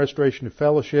admitted, and then restoration of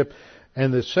fellowship.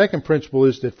 And the second principle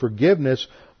is that forgiveness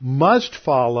must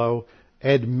follow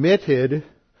admitted,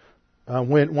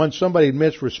 when somebody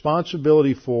admits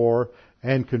responsibility for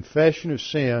and confession of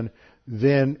sin,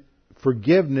 then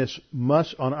forgiveness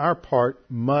must, on our part,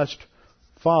 must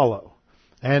follow.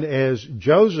 And as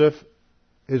Joseph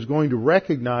is going to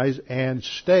recognize and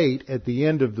state at the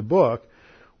end of the book,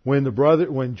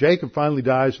 when Jacob finally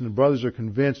dies and the brothers are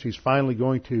convinced he's finally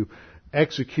going to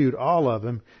execute all of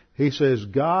them, he says,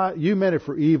 God, you meant it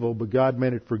for evil, but God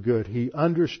meant it for good. He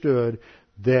understood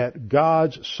that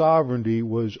God's sovereignty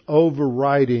was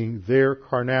overriding their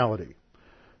carnality.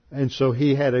 And so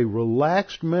he had a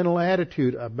relaxed mental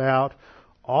attitude about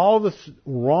all the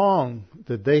wrong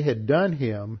that they had done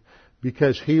him,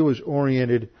 because he was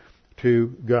oriented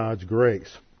to God's grace.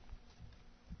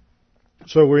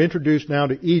 So we're introduced now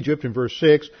to Egypt in verse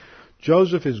 6.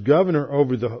 Joseph is governor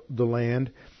over the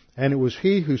land, and it was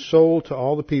he who sold to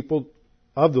all the people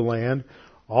of the land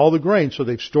all the grain. So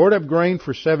they've stored up grain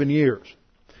for 7 years.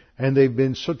 And they've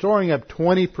been storing up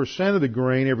 20% of the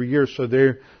grain every year, so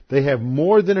they have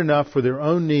more than enough for their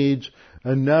own needs,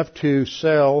 enough to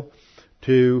sell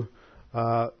to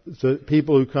the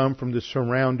people who come from the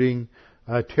surrounding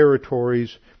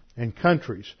territories and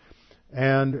countries.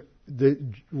 And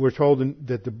we're told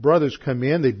that the brothers come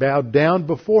in, they bow down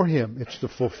before him. It's the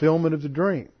fulfillment of the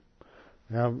dream.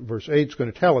 Now, verse 8 is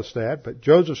going to tell us that, but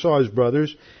Joseph saw his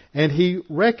brothers, and he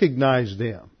recognized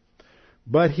them.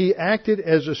 But he acted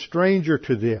as a stranger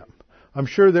to them. I'm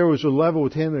sure there was a level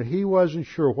with him that he wasn't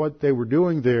sure what they were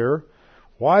doing there,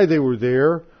 why they were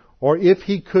there, or if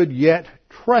he could yet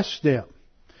trust them.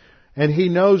 And he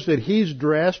knows that he's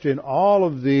dressed in all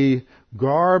of the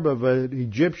garb of an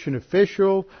Egyptian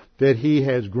official, that he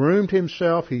has groomed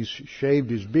himself, he's shaved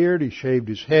his beard, he shaved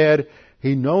his head.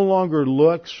 He no longer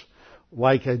looks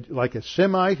like a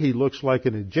Semite, he looks like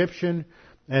an Egyptian.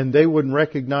 And they wouldn't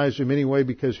recognize him anyway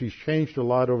because he's changed a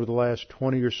lot over the last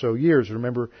 20 or so years.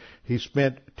 Remember, he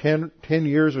spent 10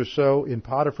 years or so in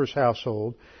Potiphar's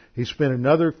household. He spent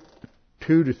another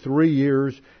 2 to 3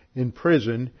 years in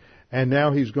prison. And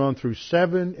now he's gone through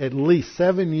at least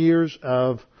 7 years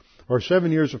of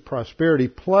prosperity,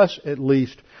 plus at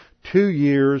least 2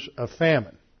 years of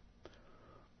famine.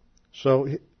 So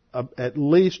at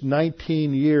least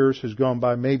 19 years has gone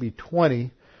by, maybe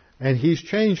 20. And he's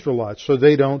changed a lot, so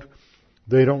they don't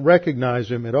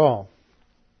recognize him at all.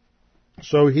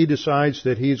 So he decides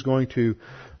that he's going to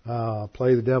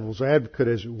play the devil's advocate,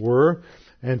 as it were,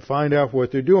 and find out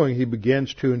what they're doing. He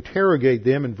begins to interrogate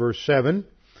them in verse 7.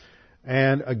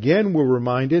 And again we're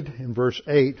reminded in verse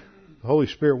 8, the Holy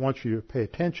Spirit wants you to pay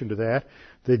attention to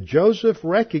that Joseph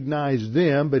recognized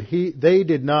them, but they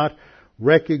did not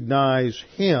recognize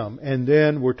him. And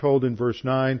then we're told in verse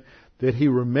 9, that he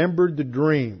remembered the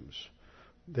dreams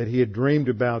that he had dreamed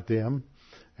about them,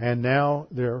 and now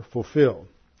they're fulfilled.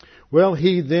 Well,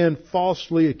 he then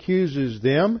falsely accuses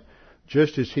them,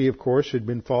 just as he, of course, had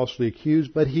been falsely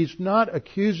accused, but he's not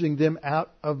accusing them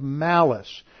out of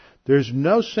malice. There's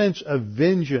no sense of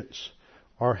vengeance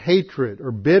or hatred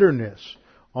or bitterness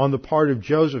on the part of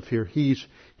Joseph here. He's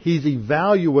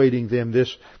evaluating them.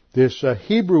 This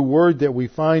Hebrew word that we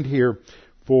find here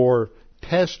for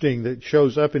testing that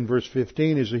shows up in verse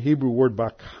 15 is the Hebrew word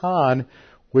bakan,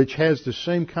 which has the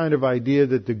same kind of idea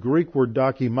that the Greek word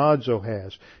dokimazo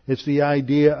has. It's the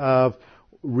idea of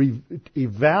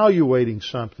evaluating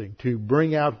something to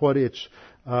bring out what its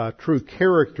true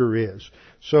character is.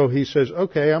 So he says,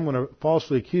 okay, I'm going to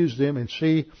falsely accuse them and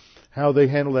see how they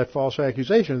handle that false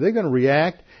accusation. Are they going to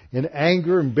react in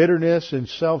anger and bitterness and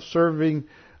self-serving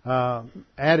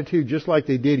attitude just like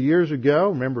they did years ago?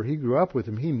 Remember, he grew up with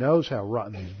them. He knows how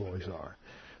rotten these boys are.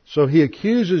 So he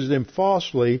accuses them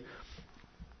falsely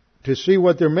to see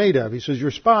what they're made of. He says,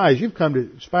 you're spies. You've come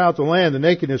to spy out the land, the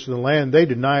nakedness of the land. They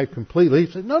deny it completely.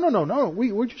 He said, no.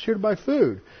 We're just here to buy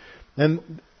food.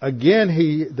 And again,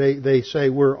 they say,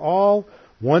 we're all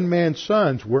one man's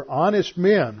sons. We're honest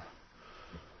men.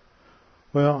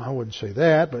 Well, I wouldn't say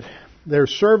that, but they're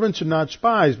servants and not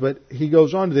spies. But he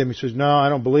goes on to them. He says, no, I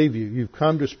don't believe you. You've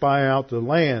come to spy out the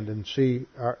land and see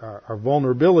our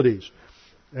vulnerabilities.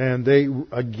 And they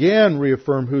again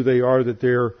reaffirm who they are, that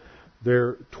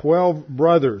they're 12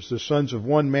 brothers, the sons of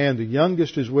one man. The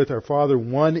youngest is with our father.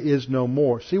 One is no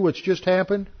more. See what's just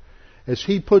happened? As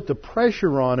he put the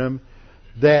pressure on him,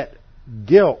 that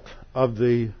guilt of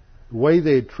the way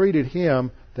they had treated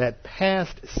him, that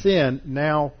past sin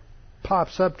now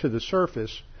pops up to the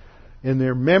surface in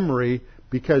their memory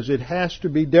because it has to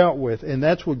be dealt with. And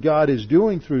that's what God is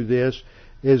doing through this,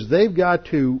 is they've got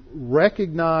to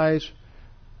recognize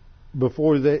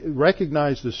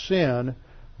the sin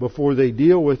before they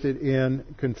deal with it in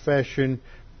confession,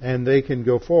 and they can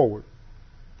go forward.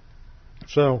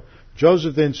 So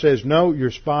Joseph then says, no, you're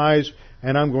spies,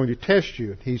 and I'm going to test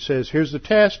you. He says, here's the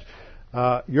test.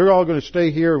 You're all going to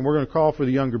stay here, and we're going to call for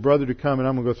the younger brother to come, and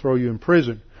I'm going to go throw you in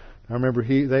prison. Now remember,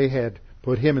 they had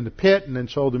put him in the pit and then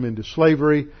sold him into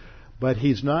slavery, but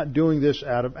he's not doing this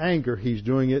out of anger. He's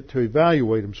doing it to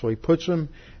evaluate him. So he puts him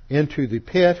into the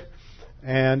pit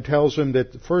and tells them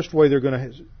that the first way they're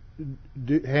going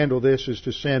to handle this is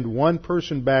to send one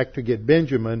person back to get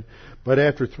Benjamin, but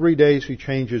after 3 days he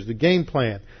changes the game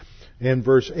plan. In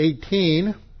verse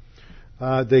 18,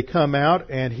 they come out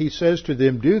and he says to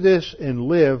them, do this and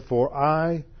live, for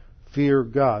I fear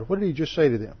God. What did he just say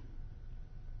to them?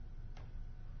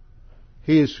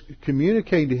 He is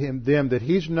communicating to them that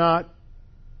he's not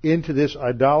into this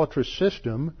idolatrous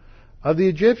system of the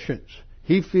Egyptians.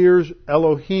 He fears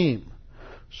Elohim.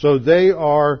 So that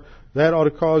ought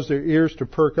to cause their ears to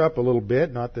perk up a little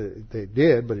bit. Not that they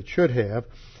did, but it should have.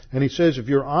 And he says, if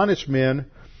you're honest men,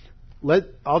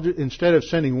 instead of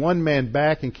sending one man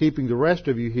back and keeping the rest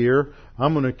of you here,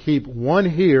 I'm going to keep one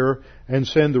here and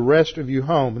send the rest of you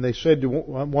home. And they said to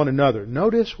one another,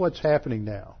 notice what's happening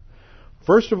now.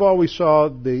 First of all, we saw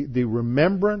the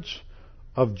remembrance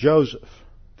of Joseph,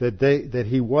 that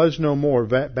he was no more,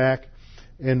 back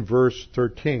in verse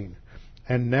 13.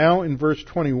 And now in verse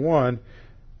 21,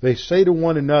 they say to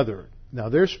one another, now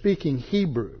they're speaking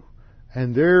Hebrew,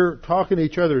 and they're talking to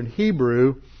each other in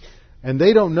Hebrew, and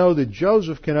they don't know that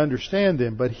Joseph can understand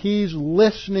them, but he's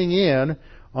listening in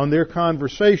on their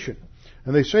conversation.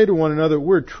 And they say to one another,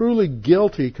 we're truly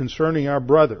guilty concerning our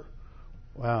brother.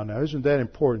 Wow, now isn't that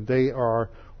important? They are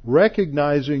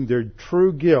recognizing their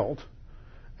true guilt,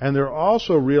 and they're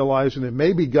also realizing that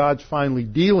maybe God's finally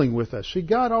dealing with us. See,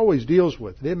 God always deals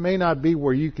with it. It may not be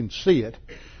where you can see it,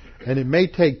 and it may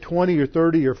take 20 or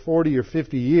 30 or 40 or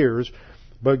 50 years,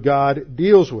 but God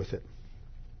deals with it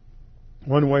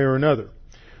one way or another.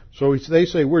 So they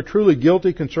say, we're truly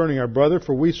guilty concerning our brother,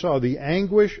 for we saw the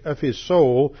anguish of his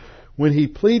soul when he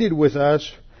pleaded with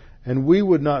us, and we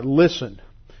would not listen.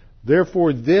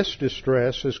 Therefore, this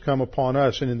distress has come upon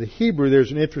us. And in the Hebrew,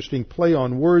 there's an interesting play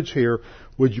on words here,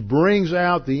 which brings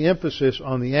out the emphasis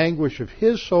on the anguish of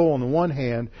his soul on the one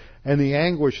hand, and the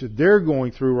anguish that they're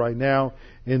going through right now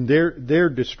in their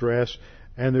distress,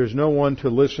 and there's no one to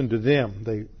listen to them,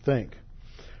 they think.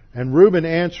 And Reuben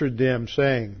answered them,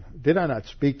 saying, did I not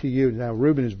speak to you? Now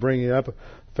Reuben is bringing up the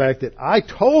fact that I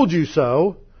told you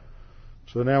so.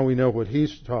 So now we know what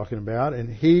he's talking about.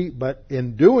 But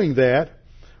in doing that,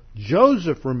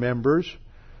 Joseph remembers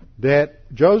that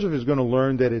Joseph is going to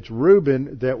learn that it's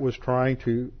Reuben that was trying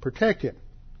to protect him.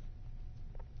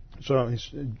 So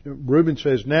Reuben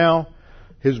says, now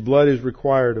his blood is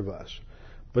required of us.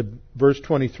 But verse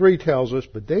 23 tells us,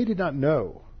 but they did not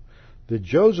know that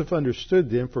Joseph understood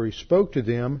them, for he spoke to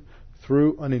them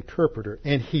through an interpreter.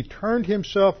 And he turned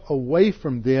himself away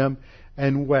from them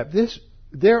and wept.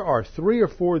 There are 3 or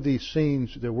 4 of these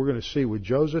scenes that we're going to see with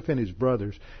Joseph and his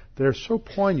brothers that are so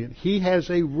poignant. He has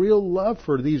a real love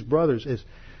for these brothers.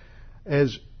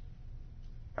 As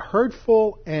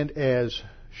hurtful and as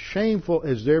shameful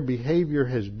as their behavior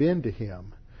has been to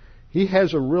him, he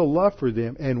has a real love for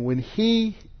them. And when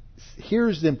he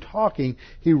hears them talking,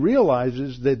 he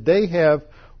realizes that they have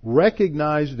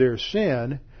recognized their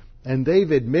sin and they've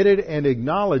admitted and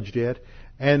acknowledged it,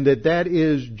 and that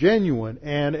is genuine.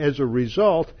 And as a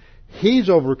result, he's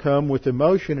overcome with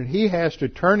emotion, and he has to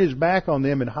turn his back on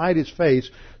them and hide his face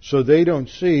so they don't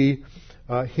see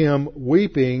him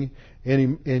weeping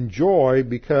in joy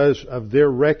because of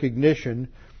their recognition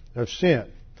of sin.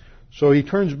 So he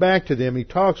turns back to them, he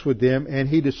talks with them, and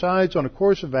he decides on a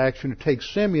course of action to take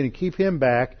Simeon and keep him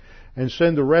back and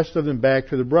send the rest of them back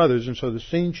to the brothers. And so the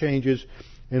scene changes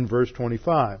in verse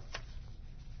 25.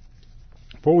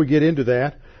 Before we get into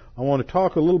that, I want to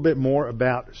talk a little bit more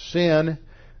about sin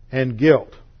and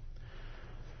guilt.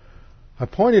 I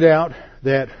pointed out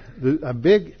that a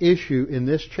big issue in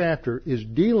this chapter is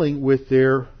dealing with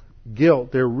their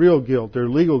guilt, their real guilt, their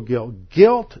legal guilt.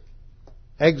 Guilt,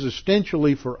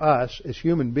 existentially for us as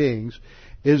human beings,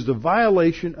 is the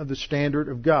violation of the standard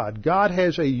of God. God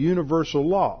has a universal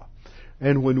law.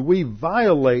 And when we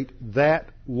violate that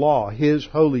law, His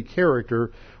holy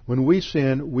character, when we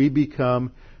sin, we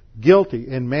become guilty.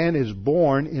 And man is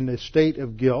born in a state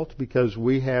of guilt because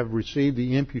we have received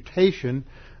the imputation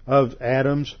of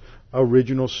Adam's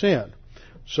original sin.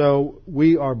 So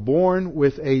we are born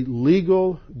with a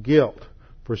legal guilt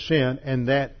for sin, and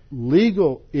that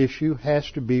legal issue has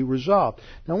to be resolved.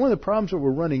 Now, one of the problems that we're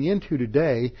running into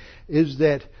today is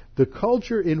that the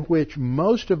culture in which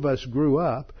most of us grew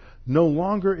up no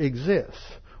longer exists.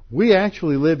 We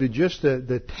actually lived at just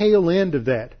the tail end of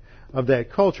that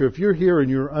culture. If you're here and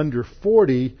you're under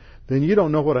 40, then you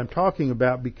don't know what I'm talking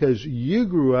about because you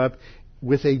grew up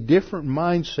with a different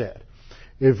mindset.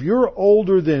 If you're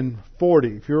older than 40,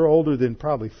 if you're older than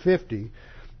probably 50,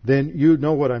 then you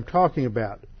know what I'm talking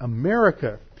about.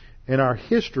 America, in our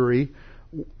history,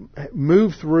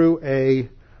 moved through a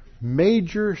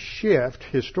major shift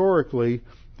historically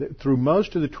through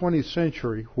most of the 20th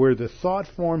century where the thought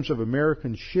forms of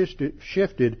Americans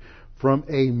shifted from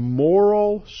a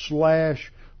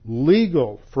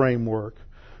moral/legal framework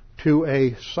to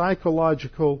a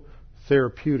psychological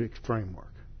therapeutic framework.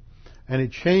 And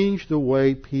it changed the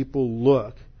way people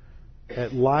look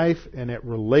at life and at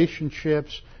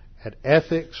relationships, at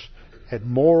ethics, at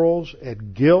morals,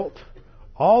 at guilt.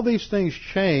 All these things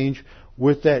change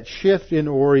with that shift in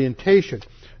orientation.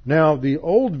 Now, the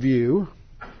old view,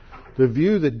 the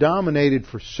view that dominated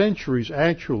for centuries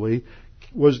actually,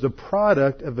 was the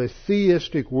product of a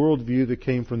theistic worldview that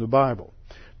came from the Bible.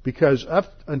 Because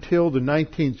up until the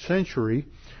 19th century,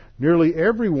 nearly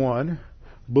everyone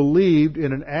believed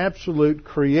in an absolute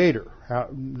creator.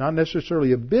 Not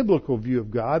necessarily a biblical view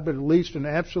of God, but at least an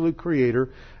absolute creator,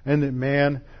 and that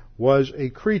man was a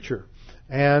creature.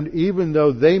 And even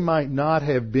though they might not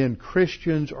have been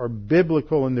Christians or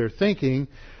biblical in their thinking,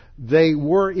 they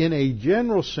were in a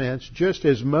general sense, just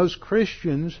as most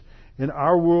Christians in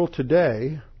our world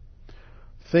today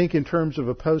think in terms of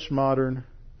a postmodern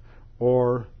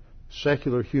or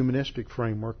secular humanistic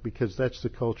framework, because that's the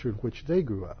culture in which they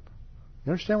grew up.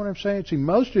 You understand what I'm saying? See,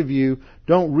 most of you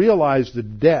don't realize the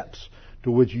depths to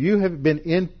which you have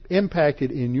been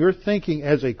impacted in your thinking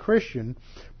as a Christian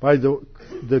by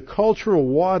the cultural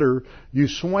water you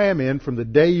swam in from the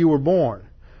day you were born.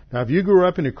 Now, if you grew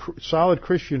up in a solid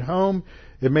Christian home,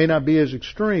 it may not be as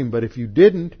extreme, but if you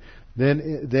didn't,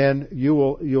 then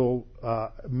you'll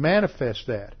manifest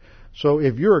that. So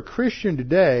if you're a Christian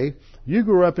today, you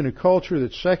grew up in a culture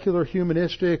that's secular,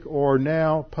 humanistic, or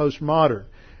now postmodern.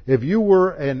 If you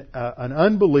were an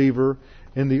unbeliever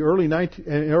in the early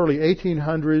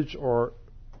 1800s or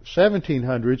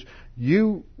 1700s,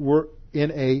 you were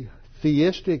in a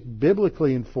theistic,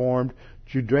 biblically informed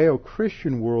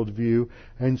Judeo-Christian worldview,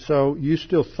 and so you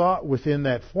still thought within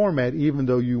that format, even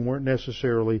though you weren't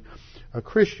necessarily a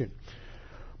Christian.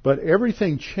 But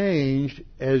everything changed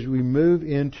as we move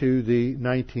into the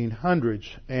 1900s,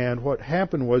 and what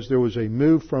happened was there was a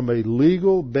move from a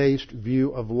legal-based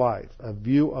view of life, a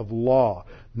view of law,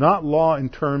 not law in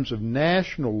terms of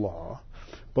national law,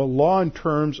 but law in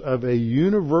terms of a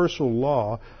universal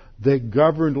law that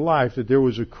governed life, that there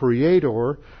was a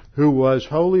creator who was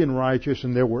holy and righteous,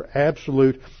 and there were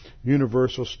absolute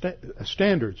universal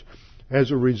standards. As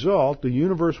a result, the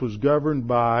universe was governed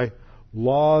by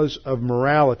laws of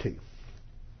morality.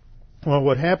 Well,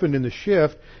 what happened in the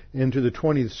shift into the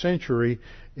 20th century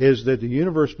is that the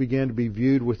universe began to be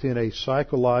viewed within a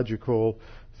psychological,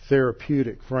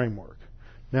 therapeutic framework.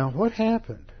 Now, what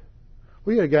happened?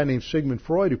 We had a guy named Sigmund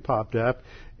Freud who popped up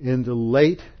in the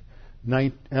late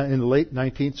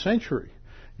 19th century.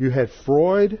 You had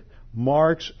Freud,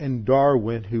 Marx, and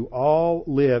Darwin who all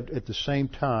lived at the same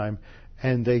time,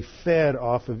 and they fed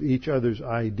off of each other's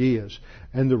ideas.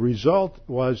 And the result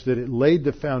was that it laid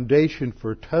the foundation for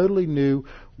a totally new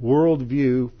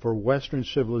worldview for Western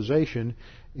civilization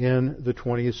in the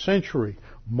 20th century: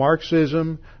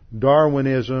 Marxism,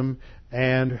 Darwinism,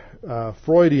 and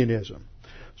Freudianism.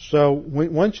 So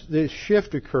once this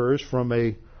shift occurs from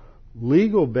a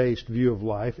legal-based view of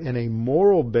life and a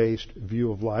moral-based view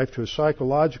of life to a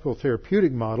psychological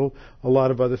therapeutic model, a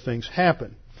lot of other things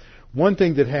happen. One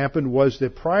thing that happened was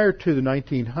that prior to the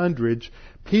 1900s,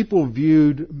 people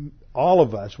viewed all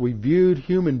of us, we viewed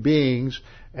human beings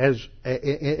as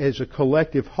a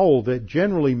collective whole, that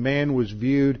generally man was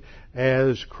viewed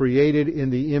as created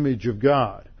in the image of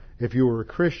God, if you were a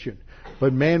Christian.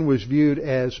 But man was viewed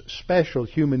as special,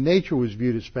 human nature was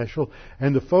viewed as special,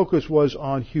 and the focus was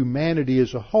on humanity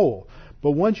as a whole.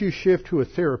 But once you shift to a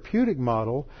therapeutic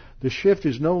model, the shift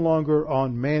is no longer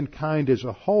on mankind as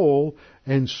a whole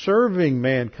and serving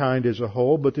mankind as a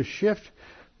whole, but the shift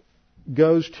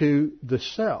goes to the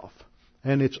self.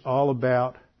 And it's all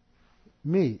about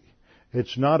me.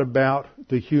 It's not about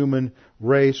the human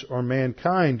race or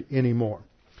mankind anymore.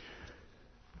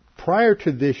 Prior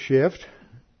to this shift,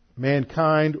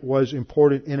 mankind was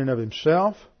important in and of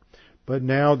himself, but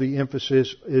now the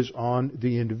emphasis is on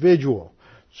the individual.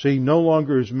 See, no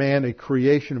longer is man a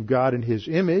creation of God in His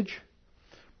image,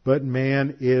 but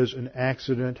man is an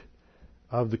accident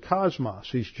of the cosmos.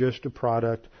 He's just a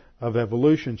product of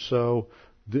evolution. So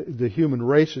the human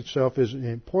race itself isn't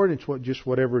important. It's just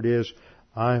whatever it is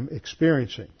I'm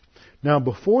experiencing. Now,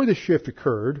 before the shift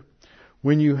occurred,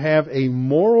 when you have a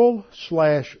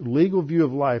moral/legal view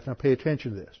of life, now pay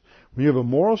attention to this. When you have a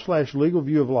moral/legal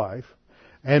view of life,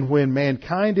 and when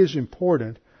mankind is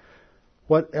important,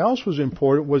 what else was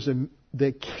important was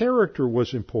that character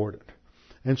was important.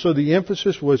 And so the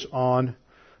emphasis was on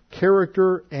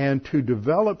character, and to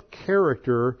develop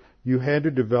character, you had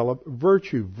to develop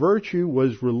virtue. Virtue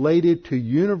was related to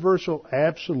universal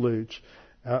absolutes,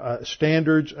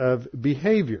 standards of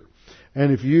behavior.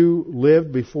 And if you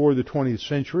lived before the 20th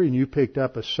century and you picked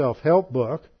up a self-help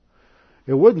book,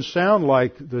 it wouldn't sound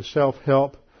like the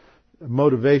self-help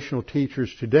motivational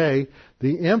teachers today.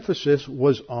 The emphasis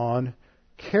was on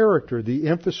character.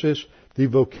 The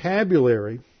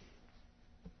vocabulary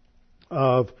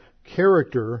of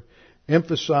character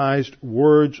emphasized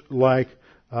words like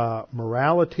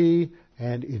morality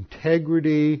and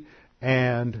integrity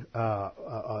and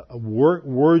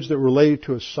words that related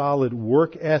to a solid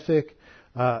work ethic.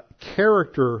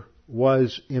 Character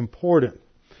was important.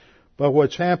 But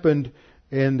what's happened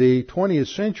in the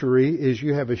 20th century is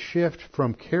you have a shift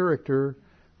from character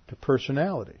to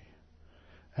personality.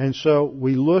 And so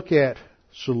we look at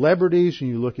celebrities and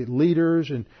you look at leaders,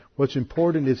 and what's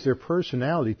important is their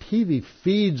personality. TV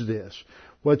feeds this.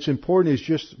 What's important is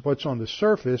just what's on the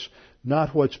surface,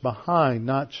 not what's behind,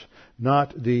 not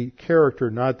the character,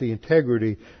 not the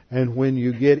integrity. And when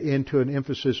you get into an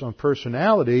emphasis on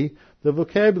personality, the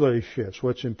vocabulary shifts.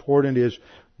 What's important is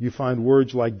you find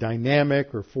words like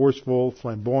dynamic or forceful,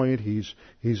 flamboyant. He's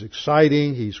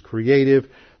exciting, he's creative.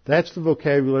 That's the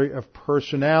vocabulary of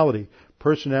personality.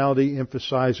 Personality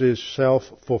emphasizes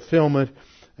self-fulfillment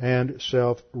and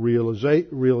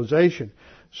self-realization.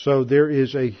 So there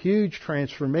is a huge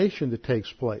transformation that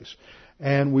takes place.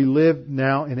 And we live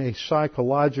now in a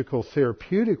psychological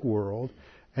therapeutic world,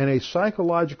 and a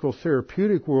psychological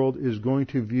therapeutic world is going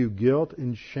to view guilt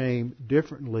and shame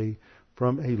differently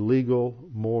from a legal,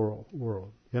 moral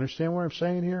world. You understand what I'm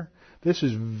saying here? This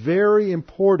is very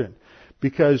important,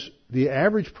 because the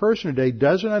average person today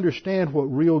doesn't understand what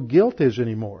real guilt is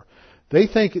anymore. They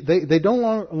think they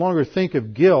don't longer think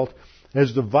of guilt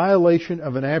as the violation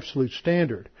of an absolute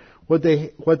standard. What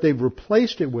they've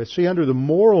replaced it with, see, under the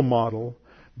moral model,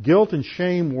 guilt and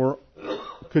shame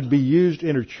could be used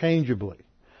interchangeably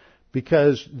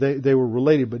because they were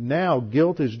related. But now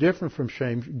guilt is different from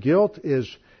shame. Guilt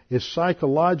is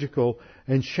psychological,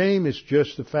 and shame is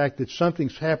just the fact that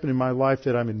something's happened in my life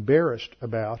that I'm embarrassed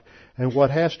about, and what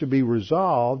has to be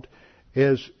resolved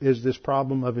is this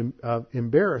problem of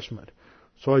embarrassment.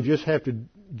 So I just have to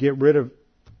get rid of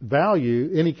value,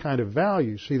 any kind of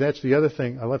value. See, that's the other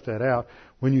thing. I left that out.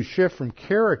 When you shift from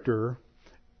character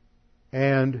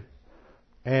and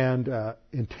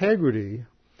integrity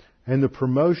and the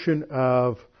promotion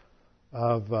of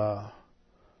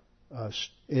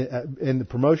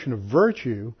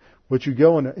virtue, what you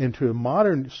go into a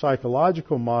modern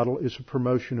psychological model is a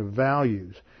promotion of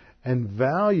values. And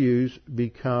values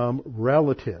become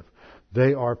relative.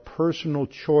 They are personal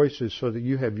choices, so that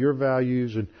you have your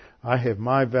values and I have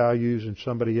my values and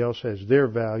somebody else has their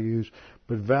values.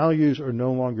 But values are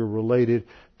no longer related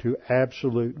to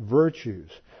absolute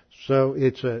virtues. So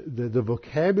it's the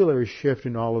vocabulary shift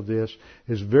in all of this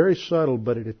is very subtle,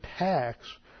 but it attacks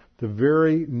the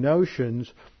very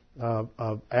notions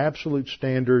of absolute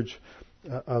standards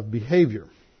of behavior.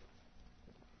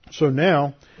 So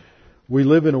now we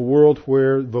live in a world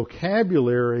where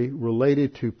vocabulary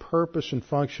related to purpose and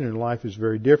function in life is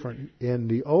very different. In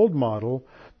the old model,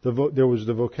 there was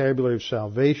the vocabulary of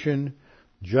salvation,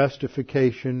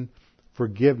 justification,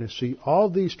 forgiveness. See, all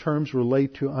these terms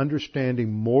relate to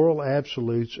understanding moral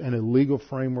absolutes and a legal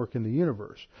framework in the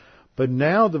universe. But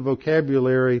now the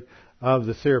vocabulary of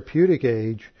the therapeutic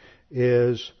age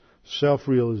is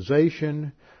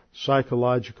self-realization,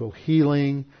 psychological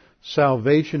healing.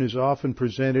 Salvation is often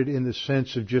presented in the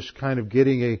sense of just kind of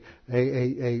getting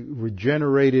a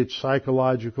regenerated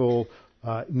psychological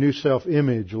new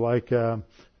self-image, like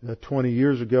 20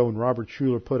 years ago when Robert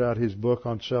Schuller put out his book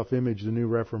on self-image, The New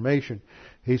Reformation.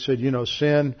 He said,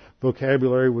 sin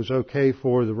vocabulary was okay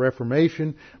for the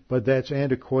Reformation, but that's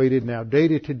antiquated. Now,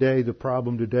 dated today, the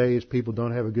problem today is people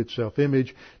don't have a good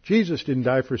self-image. Jesus didn't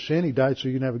die for sin. He died so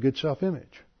you can have a good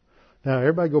self-image. Now,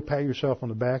 everybody go pat yourself on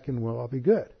the back and we'll all be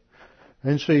good.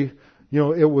 And see,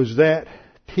 it was that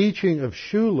teaching of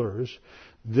Schuller's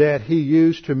that he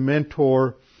used to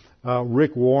mentor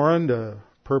Rick Warren, the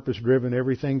purpose-driven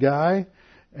everything guy,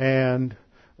 and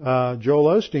Joel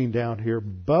Osteen down here.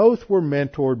 Both were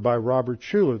mentored by Robert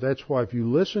Schuller. That's why if you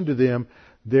listen to them,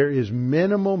 there is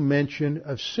minimal mention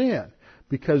of sin,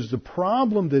 because the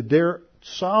problem that they're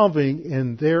solving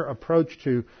in their approach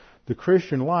to the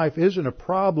Christian life isn't a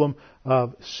problem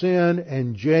of sin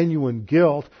and genuine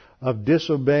guilt of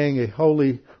disobeying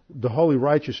the holy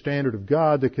righteous standard of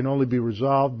God that can only be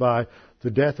resolved by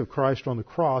the death of Christ on the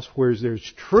cross, whereas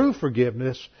there's true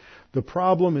forgiveness. The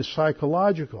problem is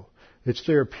psychological. It's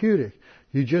therapeutic.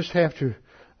 You just have to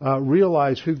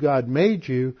realize who God made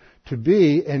you to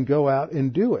be and go out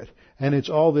and do it. And it's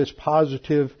all this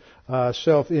positive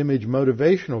self-image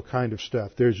motivational kind of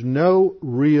stuff. There's no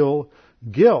real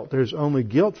guilt. There's only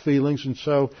guilt feelings, and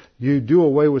so you do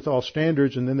away with all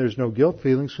standards, and then there's no guilt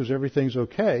feelings because everything's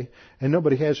okay, and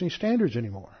nobody has any standards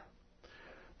anymore.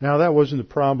 Now, that wasn't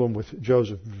the problem with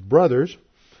Joseph's brothers,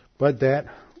 but that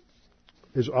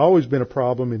has always been a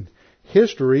problem in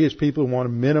history, is people want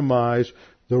to minimize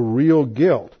the real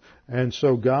guilt. And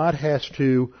so God has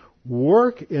to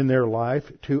work in their life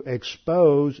to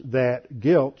expose that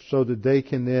guilt so that they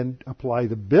can then apply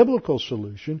the biblical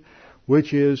solution,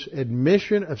 which is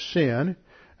admission of sin,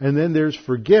 and then there's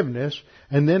forgiveness,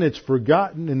 and then it's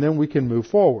forgotten, and then we can move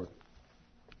forward.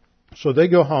 So they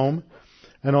go home,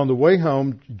 and on the way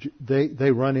home,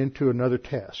 they run into another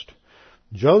test.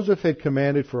 Joseph had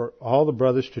commanded for all the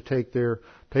brothers to take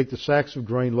the sacks of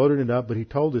grain, loaded it up, but he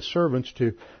told his servants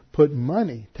to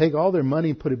take all their money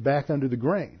and put it back under the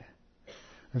grain.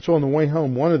 And so on the way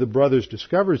home, one of the brothers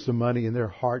discovers the money, and their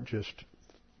heart just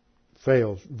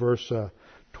fails. Verse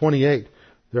 28,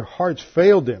 their hearts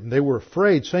failed them. They were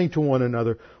afraid, saying to one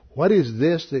another, "What is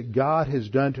this that God has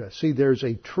done to us?" See, there's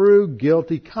a true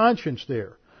guilty conscience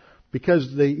there,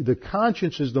 because the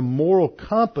conscience is the moral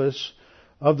compass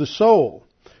of the soul,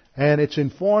 and it's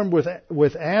informed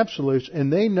with absolutes,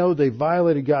 and they know they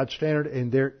violated God's standard,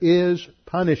 and there is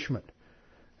punishment,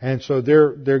 and so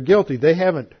they're guilty. They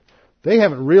haven't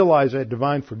realized that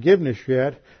divine forgiveness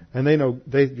yet, and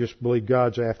they just believe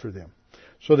God's after them.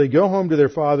 So they go home to their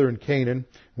father in Canaan.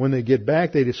 When they get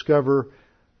back, they discover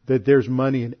that there's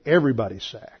money in everybody's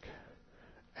sack.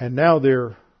 And now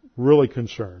they're really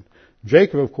concerned.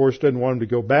 Jacob, of course, doesn't want him to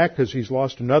go back because he's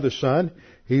lost another son.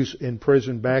 He's in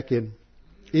prison back in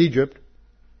Egypt.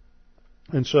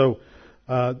 And so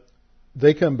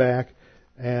they come back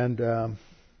and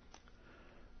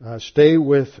stay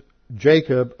with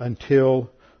Jacob until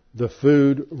the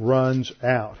food runs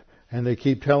out. And they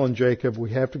keep telling Jacob,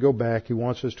 we have to go back. He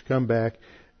wants us to come back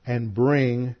and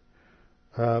bring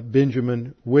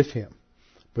Benjamin with him.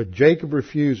 But Jacob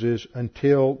refuses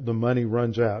until the money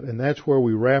runs out. And that's where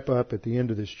we wrap up at the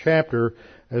end of this chapter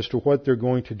as to what they're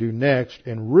going to do next.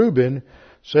 And Reuben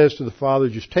says to the father,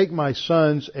 just take my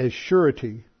sons as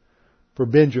surety for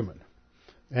Benjamin.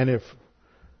 And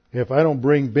if I don't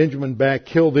bring Benjamin back,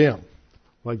 kill them.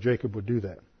 Like Jacob would do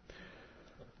that.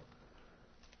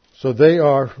 So they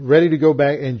are ready to go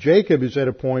back, and Jacob is at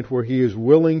a point where he is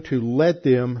willing to let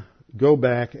them go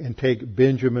back and take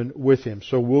Benjamin with him.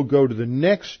 So we'll go to the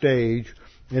next stage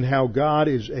in how God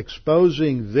is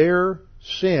exposing their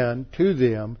sin to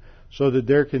them so that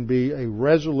there can be a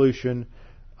resolution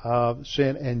of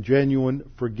sin and genuine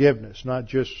forgiveness, not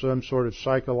just some sort of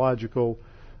psychological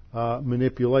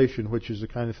manipulation, which is the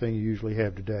kind of thing you usually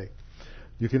have today.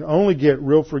 You can only get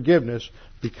real forgiveness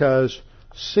because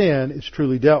sin is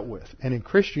truly dealt with. And in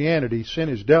Christianity, sin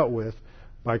is dealt with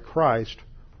by Christ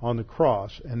on the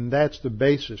cross. And that's the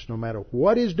basis. No matter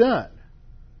what is done,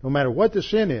 no matter what the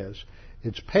sin is,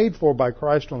 It's paid for by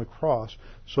Christ on the cross,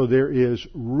 so there is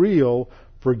real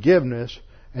forgiveness,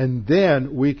 and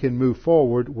then we can move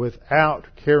forward without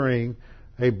carrying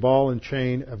a ball and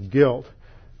chain of guilt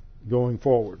going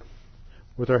forward.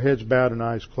 With our heads bowed and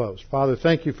eyes closed. Father,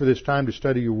 thank you for this time to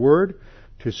study your word,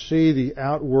 to see the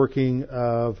outworking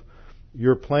of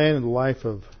your plan in the life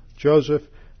of Joseph,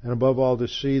 and above all to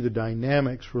see the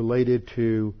dynamics related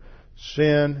to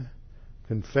sin,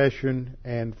 confession,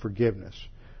 and forgiveness.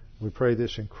 We pray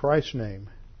this in Christ's name.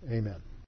 Amen.